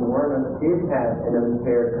Aileen Wuornos did have an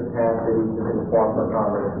impaired capacity to conform her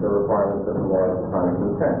conduct to the requirements of the law at the time of the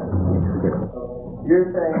offense. Yes, she did.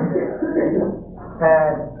 You're saying that she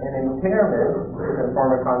had an impairment to conform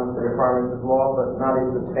her conduct to the requirements of the law, but not a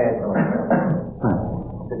substantial impairment. Right.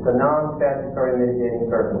 It's a non-statutory mitigating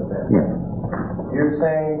circumstance. Yes. You're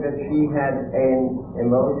saying that she had an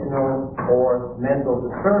emotional or mental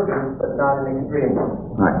disturbance, but not an extreme one.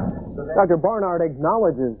 Right. Dr. Barnard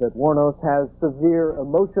acknowledges that Wuornos has severe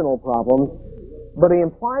emotional problems, but he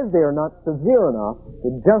implies they are not severe enough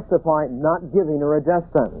to justify not giving her a death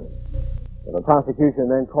sentence. The prosecution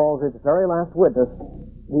then calls its very last witness,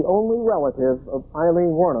 the only relative of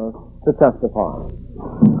Aileen Wuornos, to testify.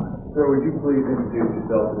 Sir, would you please introduce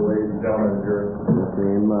yourself to the ladies and gentlemen of the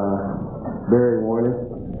jury? Barry Wuornos.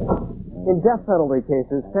 In death penalty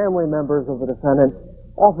cases, family members of the defendant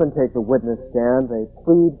often take the witness stand. They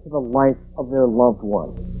plead for the life of their loved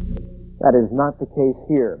one. That is not the case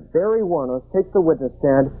here. Barry Wuornos takes the witness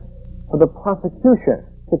stand for the prosecution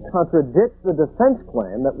to contradict the defense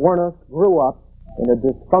claim that Wuornos grew up in a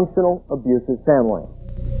dysfunctional, abusive family.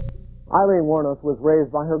 Aileen Wuornos was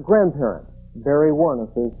raised by her grandparents, Barry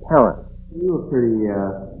Wuornos' parents. We were pretty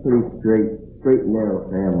straight and narrow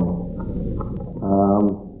family.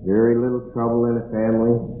 Very little trouble in the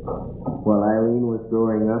family. While Aileen was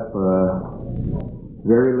growing up,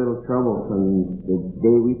 very little trouble from the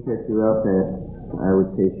day we picked her up at, I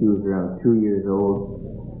would say she was around 2 years old,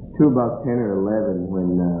 to about 10 or 11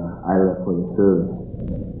 when I left for the service.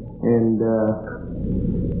 And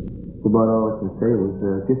that's about all I can say. It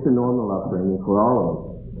was just a normal upbringing for all of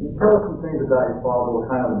us. Can you tell us some things about your father, what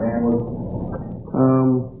kind of a man was?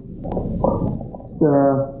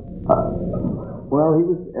 Well, he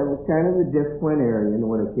was kind of a disciplinarian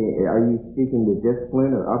when it came. Are you speaking to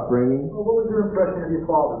discipline or upbringing? Well, what was your impression of your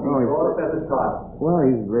father being brought up as a child? Well,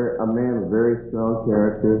 he's a man of very strong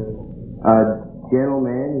character.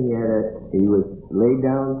 Gentleman. He was laid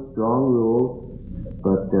down strong rules,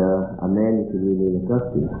 but a man you could really look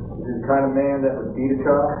up to. Was he the kind of man that would beat a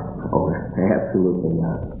child? Oh, absolutely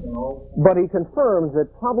not. But he confirms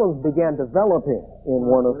that problems began developing in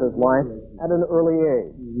Wuornos' life at an early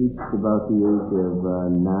age. He reached about the age of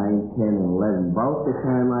 9, 10, and 11. About the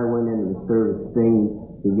time I went into the service, things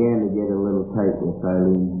began to get a little tight with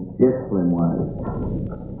Aileen,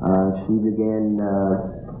 discipline-wise. She began,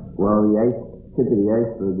 the tip of the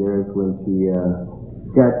iceberg there is when she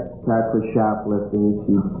got caught for shoplifting.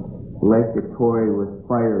 She liked the toy with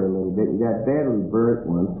fire a little bit and got badly burnt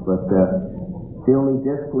once, but the only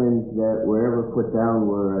disciplines that were ever put down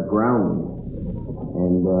were grounding.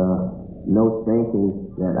 And no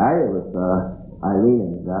spankings that I ever saw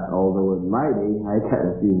Aileen got, although at my day I got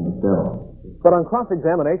a few myself. But on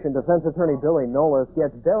cross-examination, defense attorney Billy Nolas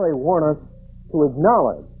gets Barry Wuornos to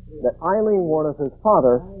acknowledge that Aileen Wuornos'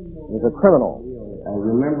 father was a criminal. I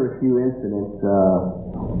remember a few incidents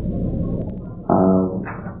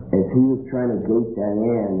as he was trying to date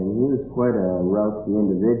Diane, and he was quite a rousy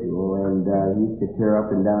individual, and he used to tear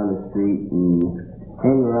up and down the street and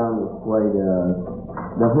hang around with quite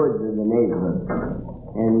the hoods of the neighborhood.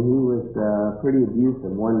 And he was pretty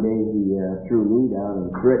abusive. One day he threw me down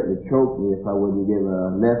and threatened to choke me if I wouldn't give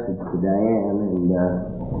a message to Diane, and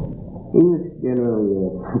he was generally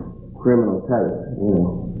a criminal type, you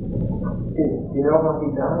know. Do you know how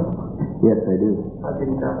he died? Yes, I do. How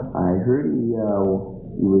did he die? I heard he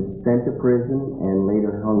was sent to prison and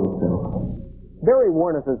later hung himself. Barry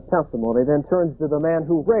Wuornos' testimony then turns to the man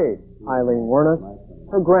who raised Aileen Wuornos,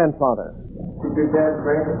 her grandfather. Did your dad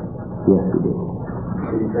drink? Yes, he did.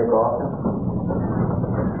 Did he drink often?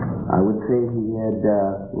 I would say he had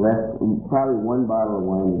probably one bottle of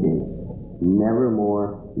wine a day. Never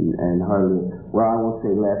more, and hardly, well, I won't say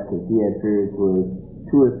less, because he had periods where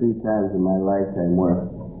 2 or 3 times in my lifetime where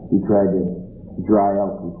he tried to dry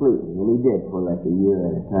out completely, and he did for like a year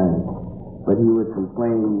at a time. But he would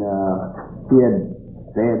complain, he had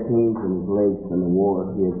bad pains in his legs from the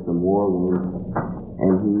war. He had some war wounds,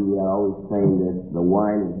 and he always claimed that the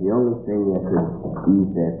wine was the only thing that could ease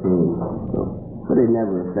that pain. So, but it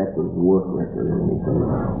never affected his work record or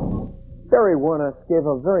anything. Barry Wuornos gave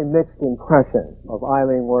a very mixed impression of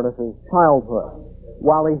Aileen Wuornos' childhood.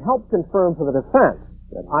 While he helped confirm for the defense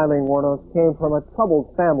that Aileen Wuornos came from a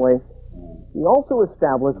troubled family, he also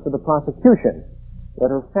established for the prosecution that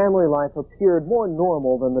her family life appeared more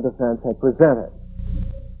normal than the defense had presented.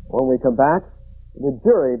 When we come back, the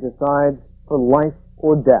jury decides for life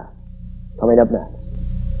or death. Coming up next.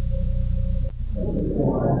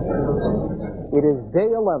 It is day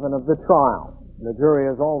 11 of the trial. The jury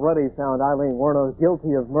has already found Aileen Wuornos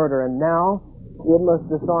guilty of murder, and now it must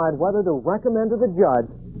decide whether to recommend to the judge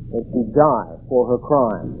that she die for her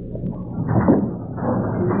crime.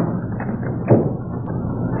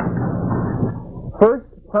 First,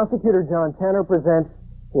 Prosecutor John Tanner presents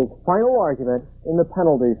his final argument in the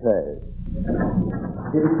penalty phase.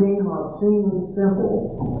 It became obscenely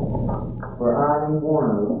simple for Aileen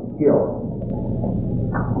Wuornos' guilt.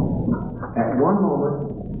 At one moment,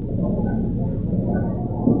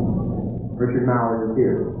 Richard Mallory was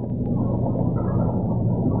here.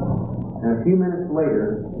 And a few minutes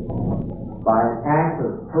later, by an act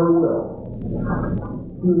of her will,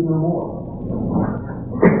 he was no more.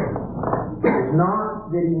 It's not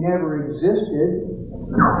that he never existed.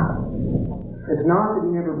 It's not that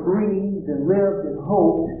he never breathed and lived and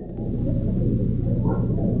hoped.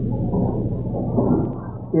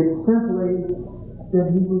 It's simply that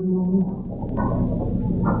he was no more.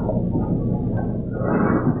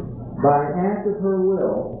 By an act of her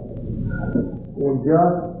will, in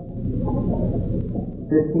just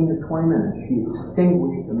 15 to 20 minutes, she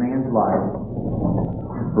extinguished a man's life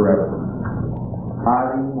forever.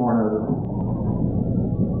 Aileen Wuornos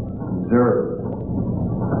deserved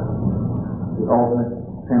the ultimate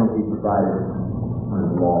penalty provided under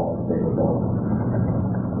the law of the state of Florida.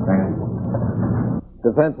 Thank you.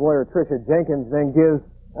 Defense lawyer Tricia Jenkins then gives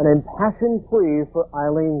an impassioned plea for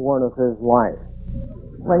Aileen Wuornos' life.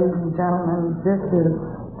 Ladies and gentlemen, this is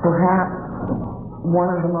perhaps one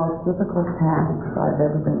of the most difficult tasks I've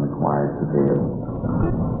ever been required to do.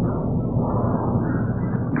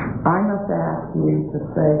 I must ask you to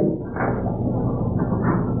save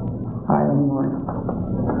Aileen Wuornos.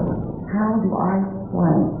 How do I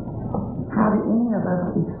explain? How do any of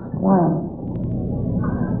us explain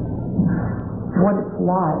what it's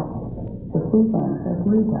like to see things as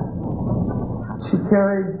we do? She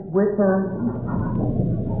carried with her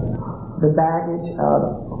the baggage of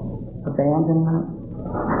abandonment,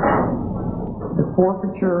 the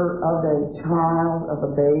forfeiture of a child, of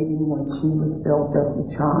a baby when she was still just a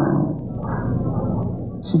child.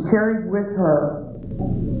 She carried with her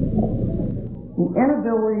the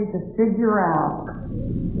inability to figure out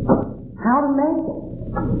how to make it,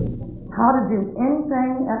 how to do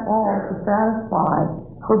anything at all to satisfy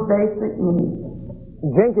her basic needs.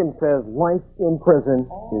 Jenkins says life in prison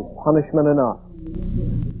is punishment enough.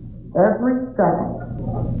 Every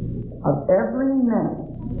second of every minute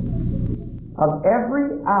of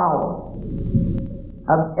every hour,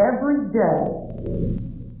 of every day,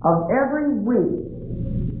 of every week,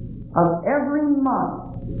 of every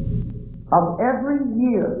month, of every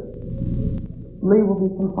year, Lee will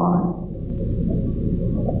be confined.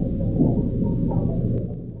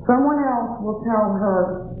 Someone else will tell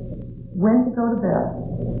her when to go to bed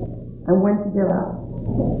and when to get up.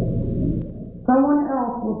 Someone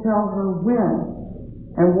else will tell her when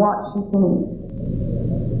and what she can eat.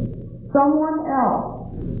 Someone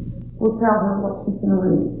else will tell her what she can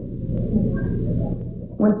read.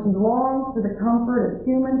 When she longs for the comfort of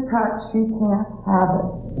human touch, she can't have it.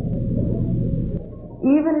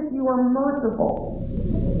 Even if you are merciful,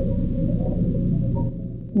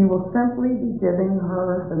 you will simply be giving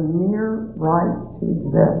her the mere right to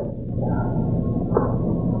exist.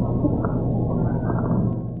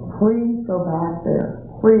 Please go back there.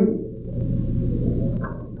 Please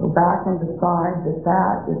go back and decide that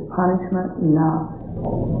that is punishment enough.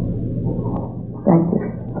 Thank you.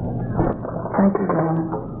 Thank you, Your Honor.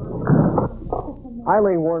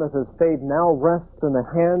 Aileen Wuornos' fate now rests in the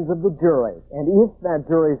hands of the jury, and if that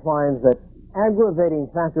jury finds that aggravating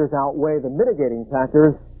factors outweigh the mitigating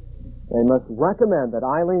factors, they must recommend that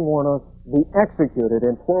Aileen Wuornos be executed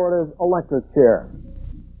in Florida's electric chair.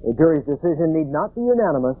 The jury's decision need not be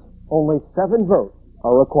unanimous. Only 7 votes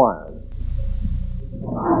are required.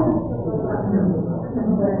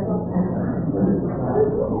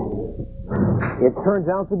 It turns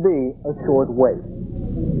out to be a short wait.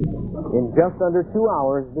 In just under 2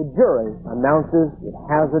 hours, the jury announces it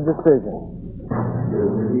has a decision. There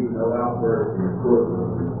will be no outburst in the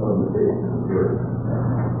courtroom of the case of the jury.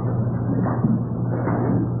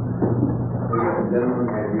 Ladies and gentlemen,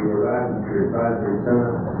 have you arrived at your advisory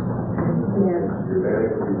summons? Yes. Mr. Bailey,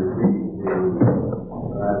 will you repeat the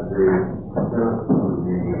advisory summons on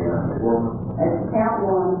the foreman? As to count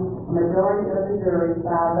 1, a majority of the jury,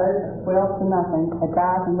 by a vote of 12 to nothing,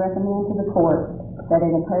 advise and recommend to the court that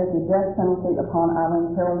it impose the death penalty upon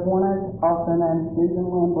Aileen Wuornos, also known as Susan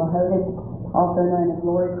Lynn Blahovic, also known as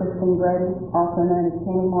Lori Christine Brody, also known as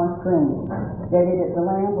Tammy Marsh Green, dated at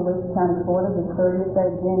DeLand, Volusia County, Florida, the 30th day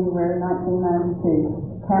of January,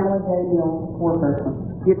 1992. Pamela J. Mills,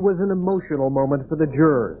 foreperson. It was an emotional moment for the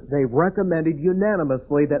jurors. They recommended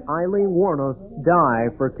unanimously that Aileen Wuornos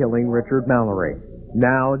die for killing Richard Mallory.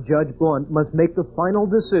 Now, Judge Blunt must make the final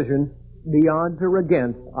decision. The odds are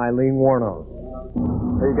against Aileen Wuornos.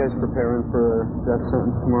 Are you guys preparing for death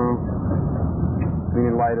sentence tomorrow?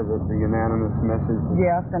 In light of the unanimous message?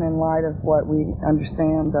 Yes, and in light of what we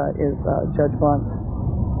understand is Judge Blunt's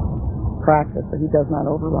practice, that he does not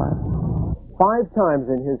override. 5 times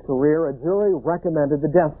in his career, a jury recommended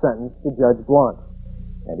the death sentence to Judge Blunt.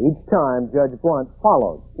 And each time, Judge Blunt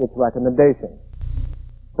followed its recommendation.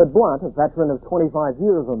 But Blunt, a veteran of 25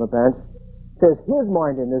 years on the bench, says his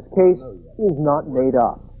mind in this case is not made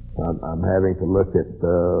up. I'm having to look at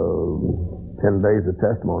 10 days of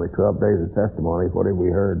testimony, 12 days of testimony. What have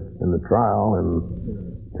we heard in the trial? And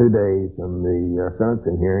 2 days in the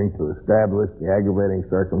sentencing hearing to establish the aggravating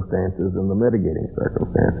circumstances and the mitigating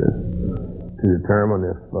circumstances, to determine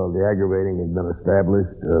if the aggravating had been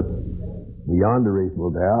established beyond a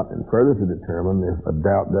reasonable doubt, and further to determine if a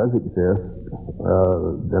doubt does exist,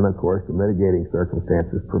 then of course the mitigating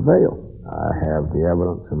circumstances prevail. I have the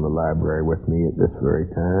evidence in the library with me at this very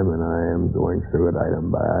time, and I am going through it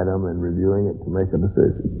item by item and reviewing it to make a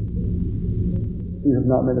decision. You have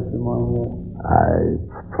not made up your mind yet? I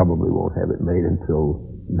probably won't have it made until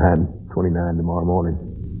 9:29 tomorrow morning.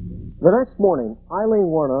 The next morning,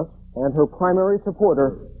 Aileen Wuornos and her primary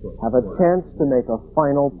supporter have a chance to make a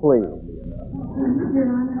final plea. Your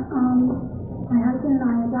Honor, my husband and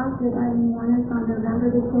I adopted Aileen Wuornos on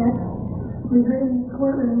November the 6th. We heard in this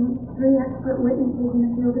courtroom 3 expert witnesses in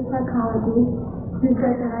the field of psychology who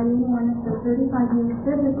said that Aileen Wuornos, for 35 years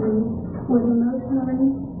physically, was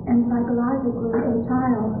emotionally and psychologically a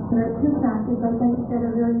child. There are 2 factors I think that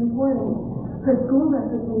are very important. Her school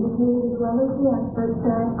records indicated, as well as the experts,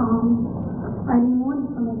 that Aileen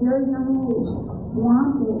Wuornos, from a very young age,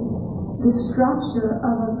 wanted the structure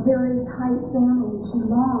of a very tight family. She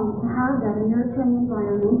longed to have that, a nurturing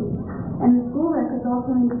environment. And the school records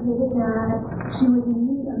also indicated that she was in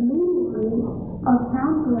need immediately of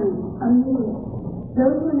counseling, immediate.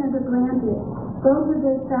 Those were never granted. Both of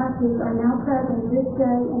those factors are now present this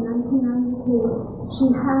day in 1992.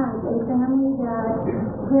 She has a family that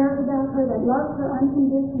cares about her, that loves her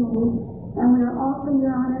unconditionally, and we are also,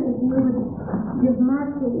 Your Honor, if you would give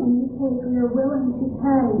mercy in this case, we are willing to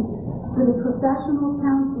pay for the professional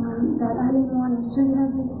counseling that Aileen Wuornos should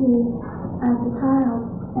have received as a child.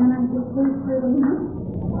 And I just think further,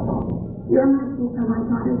 Your mercy for my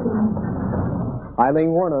daughter's life.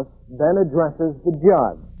 Aileen Wuornos then addresses the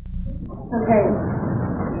judge. Okay,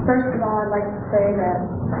 first of all, I'd like to say that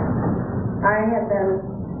I have been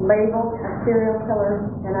labeled a serial killer,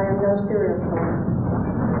 and I am no serial killer.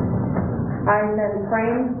 I've been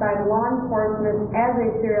framed by law enforcement as a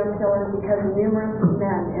serial killer because of numerous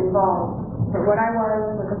men involved. But what I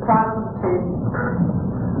was a prostitute.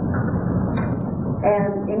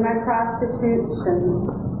 And in my prostitution,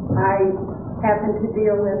 I happened to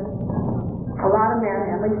deal with a lot of men,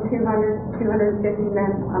 at least 200, 250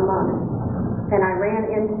 men a month. And I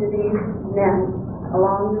ran into these men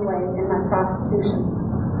along the way in my prostitution.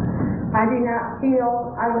 I do not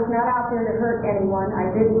feel, I was not out there to hurt anyone.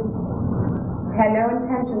 I had no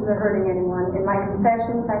intentions of hurting anyone. In my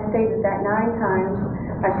confessions, I stated that 9 times.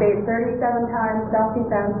 I stated 37 times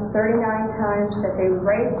self-defense, 39 times that they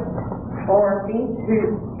raped or beat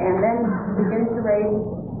and then begin to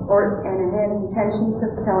rape and had intentions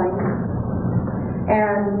of killing.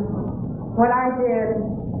 And what I did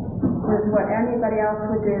was what anybody else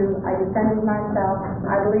would do. I defended myself.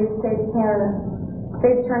 I believe State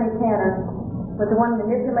Attorney Tanner was the one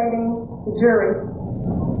manipulating the jury,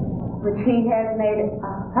 which he had made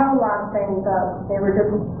a whole lot of things up.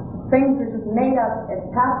 Things were just made up at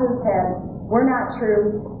the top of his head, were not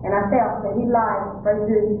true, and I felt that he lied right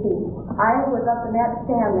through his teeth. I was up in that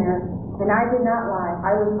stand there, and I did not lie.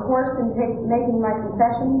 I was coerced into making my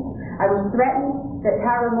confessions. I was threatened that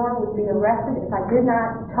Tyria Moore would be arrested if I did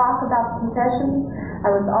not talk about the confessions. I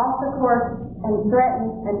was also coerced and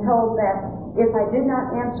threatened and told that if I did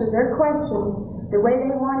not answer their questions the way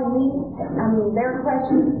they wanted me, their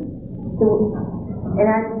questions, and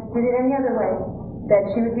I did it any other way, that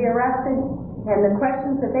she would be arrested, and the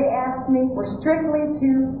questions that they asked me were strictly to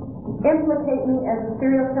implicate me as a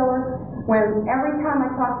serial killer, when every time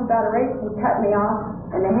I talked about a rape, they cut me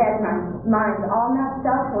off, and they had my mind all messed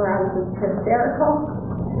up, where I was hysterical,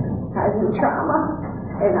 I was in trauma,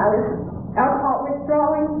 and I was alcohol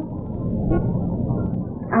withdrawing.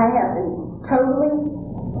 I have been totally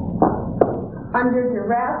under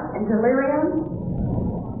duress and delirium,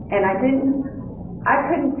 and I couldn't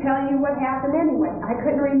tell you what happened anyway. I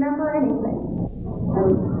couldn't remember anything.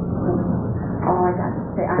 And that's all I got to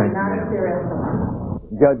say. I'm not a serial killer.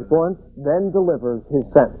 Judge Blunt then delivers his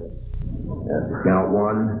sentence. As to count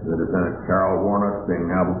 1, the defendant Carol Wuornos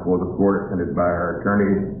being now before the court, attended by her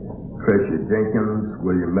attorneys Tricia Jenkins,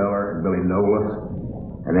 William Miller, and Billy Nolas,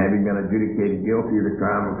 and having been adjudicated guilty of the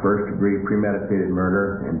crime of first-degree premeditated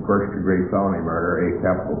murder and first-degree felony murder, a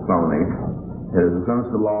capital felony. It is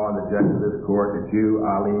against the law and the judge of this court that you,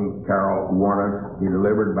 Aileen Carol Wuornos, be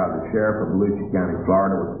delivered by the sheriff of Volusia County,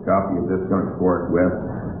 Florida, with a copy of this sentence forthwith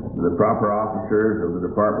to the proper officers of the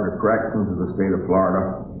Department of Corrections of the state of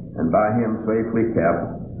Florida, and by him safely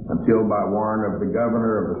kept until by warrant of the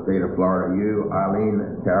governor of the state of Florida, you,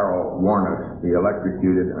 Aileen Carol Wuornos, be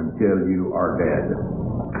electrocuted until you are dead.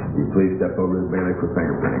 Will you please step over to the bailiff for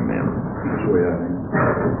fingerprinting, ma'am?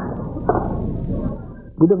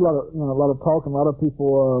 We did a lot of talking. A lot of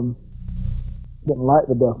people didn't like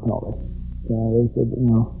the death penalty. They said,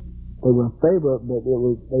 they were in favor of it, but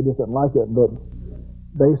they just didn't like it. But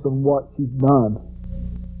based on what she's done,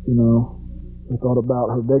 we thought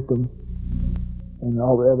about her victims and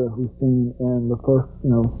all the evidence we've seen in the first,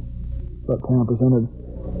 what Tam presented.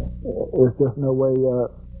 There's just no way.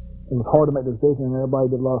 It was hard to make the decision, and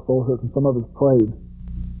everybody did a lot of soul searching. Some of us prayed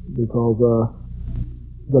because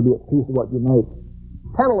you got to be at peace with what you make.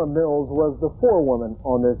 Pamela Mills was the forewoman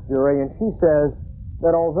on this jury, and she says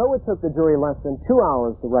that although it took the jury less than 2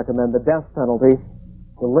 hours to recommend the death penalty,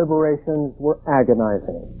 deliberations were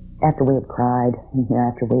agonizing. After we had cried,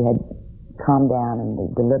 after we had calmed down and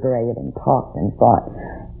we deliberated and talked and thought,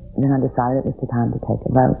 then I decided it was the time to take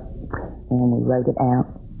a vote. And we wrote it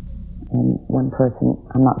out, and one person,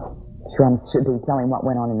 I'm not sure I should be telling what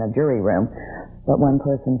went on in the jury room, but one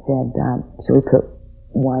person said, should we put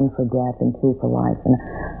 1 for death and 2 for life? And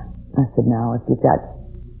I said, no, if you've got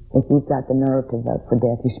the nerve to vote for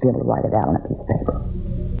death, you should be able to write it out on a piece of paper.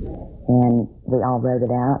 And we all wrote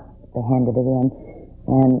it out. They handed it in.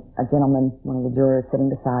 And a gentleman, one of the jurors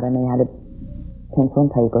sitting beside me, had a pencil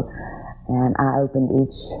and paper. And I opened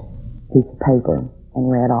each piece of paper and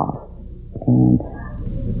read off. And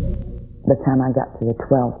by the time I got to the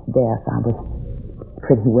 12th death, I was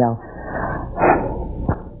pretty well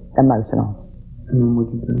emotional. And then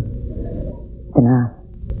what you do? Then I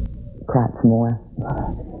cried some more.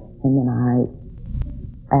 And then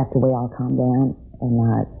after we all calmed down, and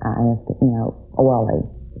I asked, orally,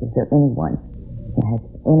 is there anyone that has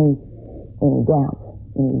any doubts,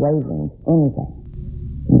 any waverings, anything?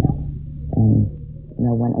 And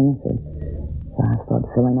no one answered. I started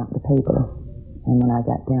filling out the paper. And when I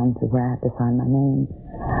got down to where I had to sign my name,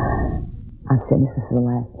 I said, this is the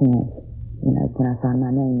last chance. You know, when I sign my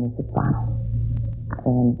name, this is final.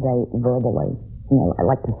 And they verbally, you know, I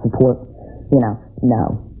like to support, you know,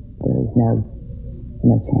 no, there is no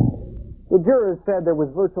change. The jurors said there was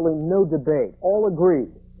virtually no debate. All agreed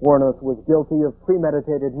Wuornos was guilty of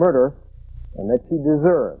premeditated murder and that she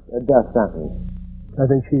deserved a death sentence. I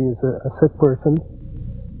think she is a sick person,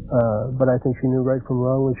 but I think she knew right from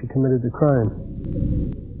wrong when she committed the crime.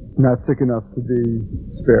 Not sick enough to be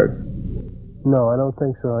spared? No, I don't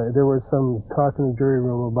think so. There was some talk in the jury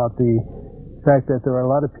room about the fact that there are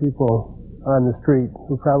a lot of people on the street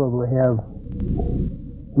who probably have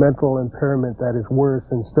mental impairment that is worse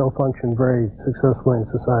and still function very successfully in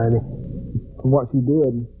society. From what she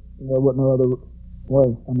did, there wasn't no other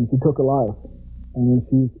way. I mean, she took a life, and then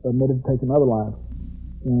she admitted to taking another life.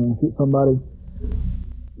 And shoot somebody.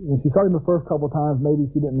 When she shot him the first couple of times, maybe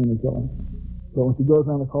she didn't mean to kill him. But when she goes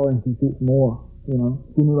down the car and she shoots more, you know,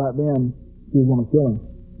 she knew right then she was going to kill him.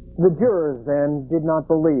 The jurors then did not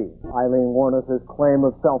believe Aileen Wuornos' claim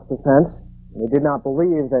of self-defense. They did not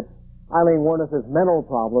believe that Aileen Wuornos' mental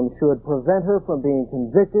problem should prevent her from being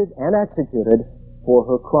convicted and executed for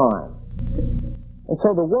her crime. And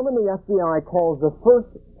so the woman the FBI calls the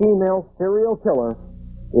first female serial killer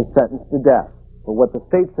is sentenced to death for what the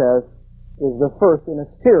state says is the first in a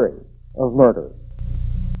series of murders.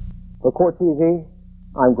 For Court TV,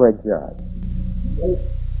 I'm Gregg Jarrett.